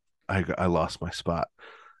lost my spot.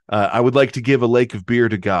 I would like to give a lake of beer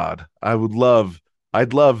to God. I'd love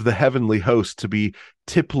the heavenly host to be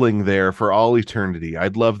tippling there for all eternity.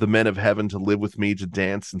 I'd love the men of heaven to live with me, to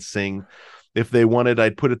dance and sing. If they wanted,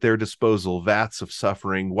 I'd put at their disposal vats of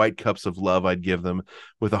suffering, white cups of love I'd give them,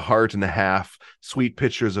 with a heart and a half, sweet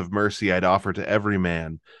pitchers of mercy I'd offer to every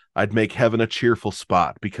man. I'd make heaven a cheerful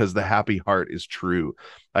spot, because the happy heart is true.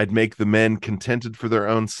 I'd make the men contented for their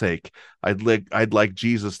own sake. I'd like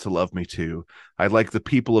Jesus to love me too. I'd like the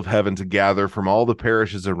people of heaven to gather from all the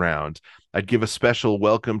parishes around. I'd give a special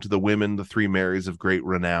welcome to the women, the three Marys of great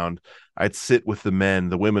renown. I'd sit with the men,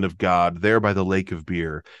 the women of God, there by the lake of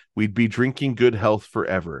beer. We'd be drinking good health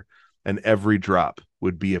forever, and every drop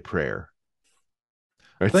would be a prayer.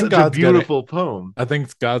 It's such a beautiful poem. I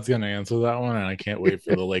think God's going to answer that one, and I can't wait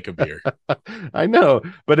for the lake of beer. I know,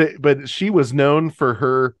 but she was known for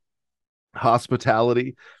her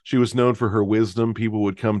hospitality. She was known for her wisdom. People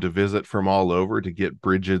would come to visit from all over to get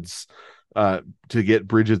Bridget's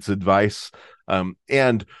advice.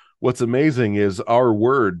 And what's amazing is our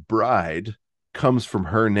word bride comes from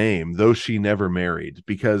her name, though she never married,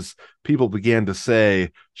 because people began to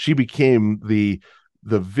say she became the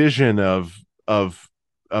vision of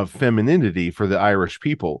femininity for the Irish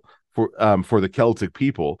people, for the Celtic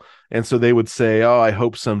people. And so they would say, oh, I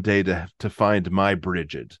hope someday to find my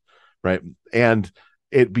Bridget, right? And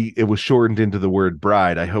it was shortened into the word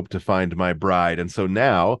bride. I hope to find my bride. And so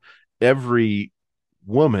now every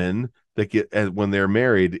woman that when they're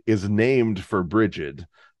married is named for Bridget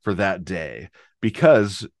for that day,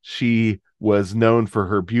 because she was known for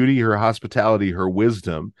her beauty, her hospitality, her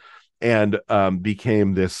wisdom, and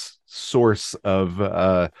became this source of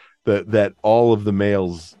that all of the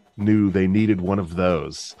males knew they needed one of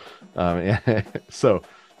those. So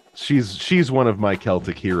she's one of my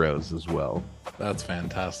Celtic heroes as well. That's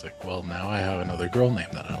fantastic. Well, now I have another girl name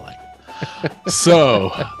that I like.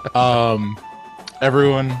 So,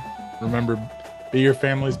 everyone, remember, be your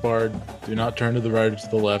family's bard. Do not turn to the right or to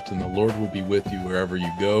the left, and the Lord will be with you wherever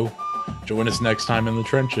you go. Join us next time in the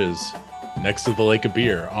trenches, next to the lake of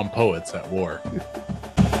beer, on Poets at War.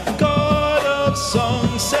 God of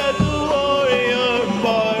song said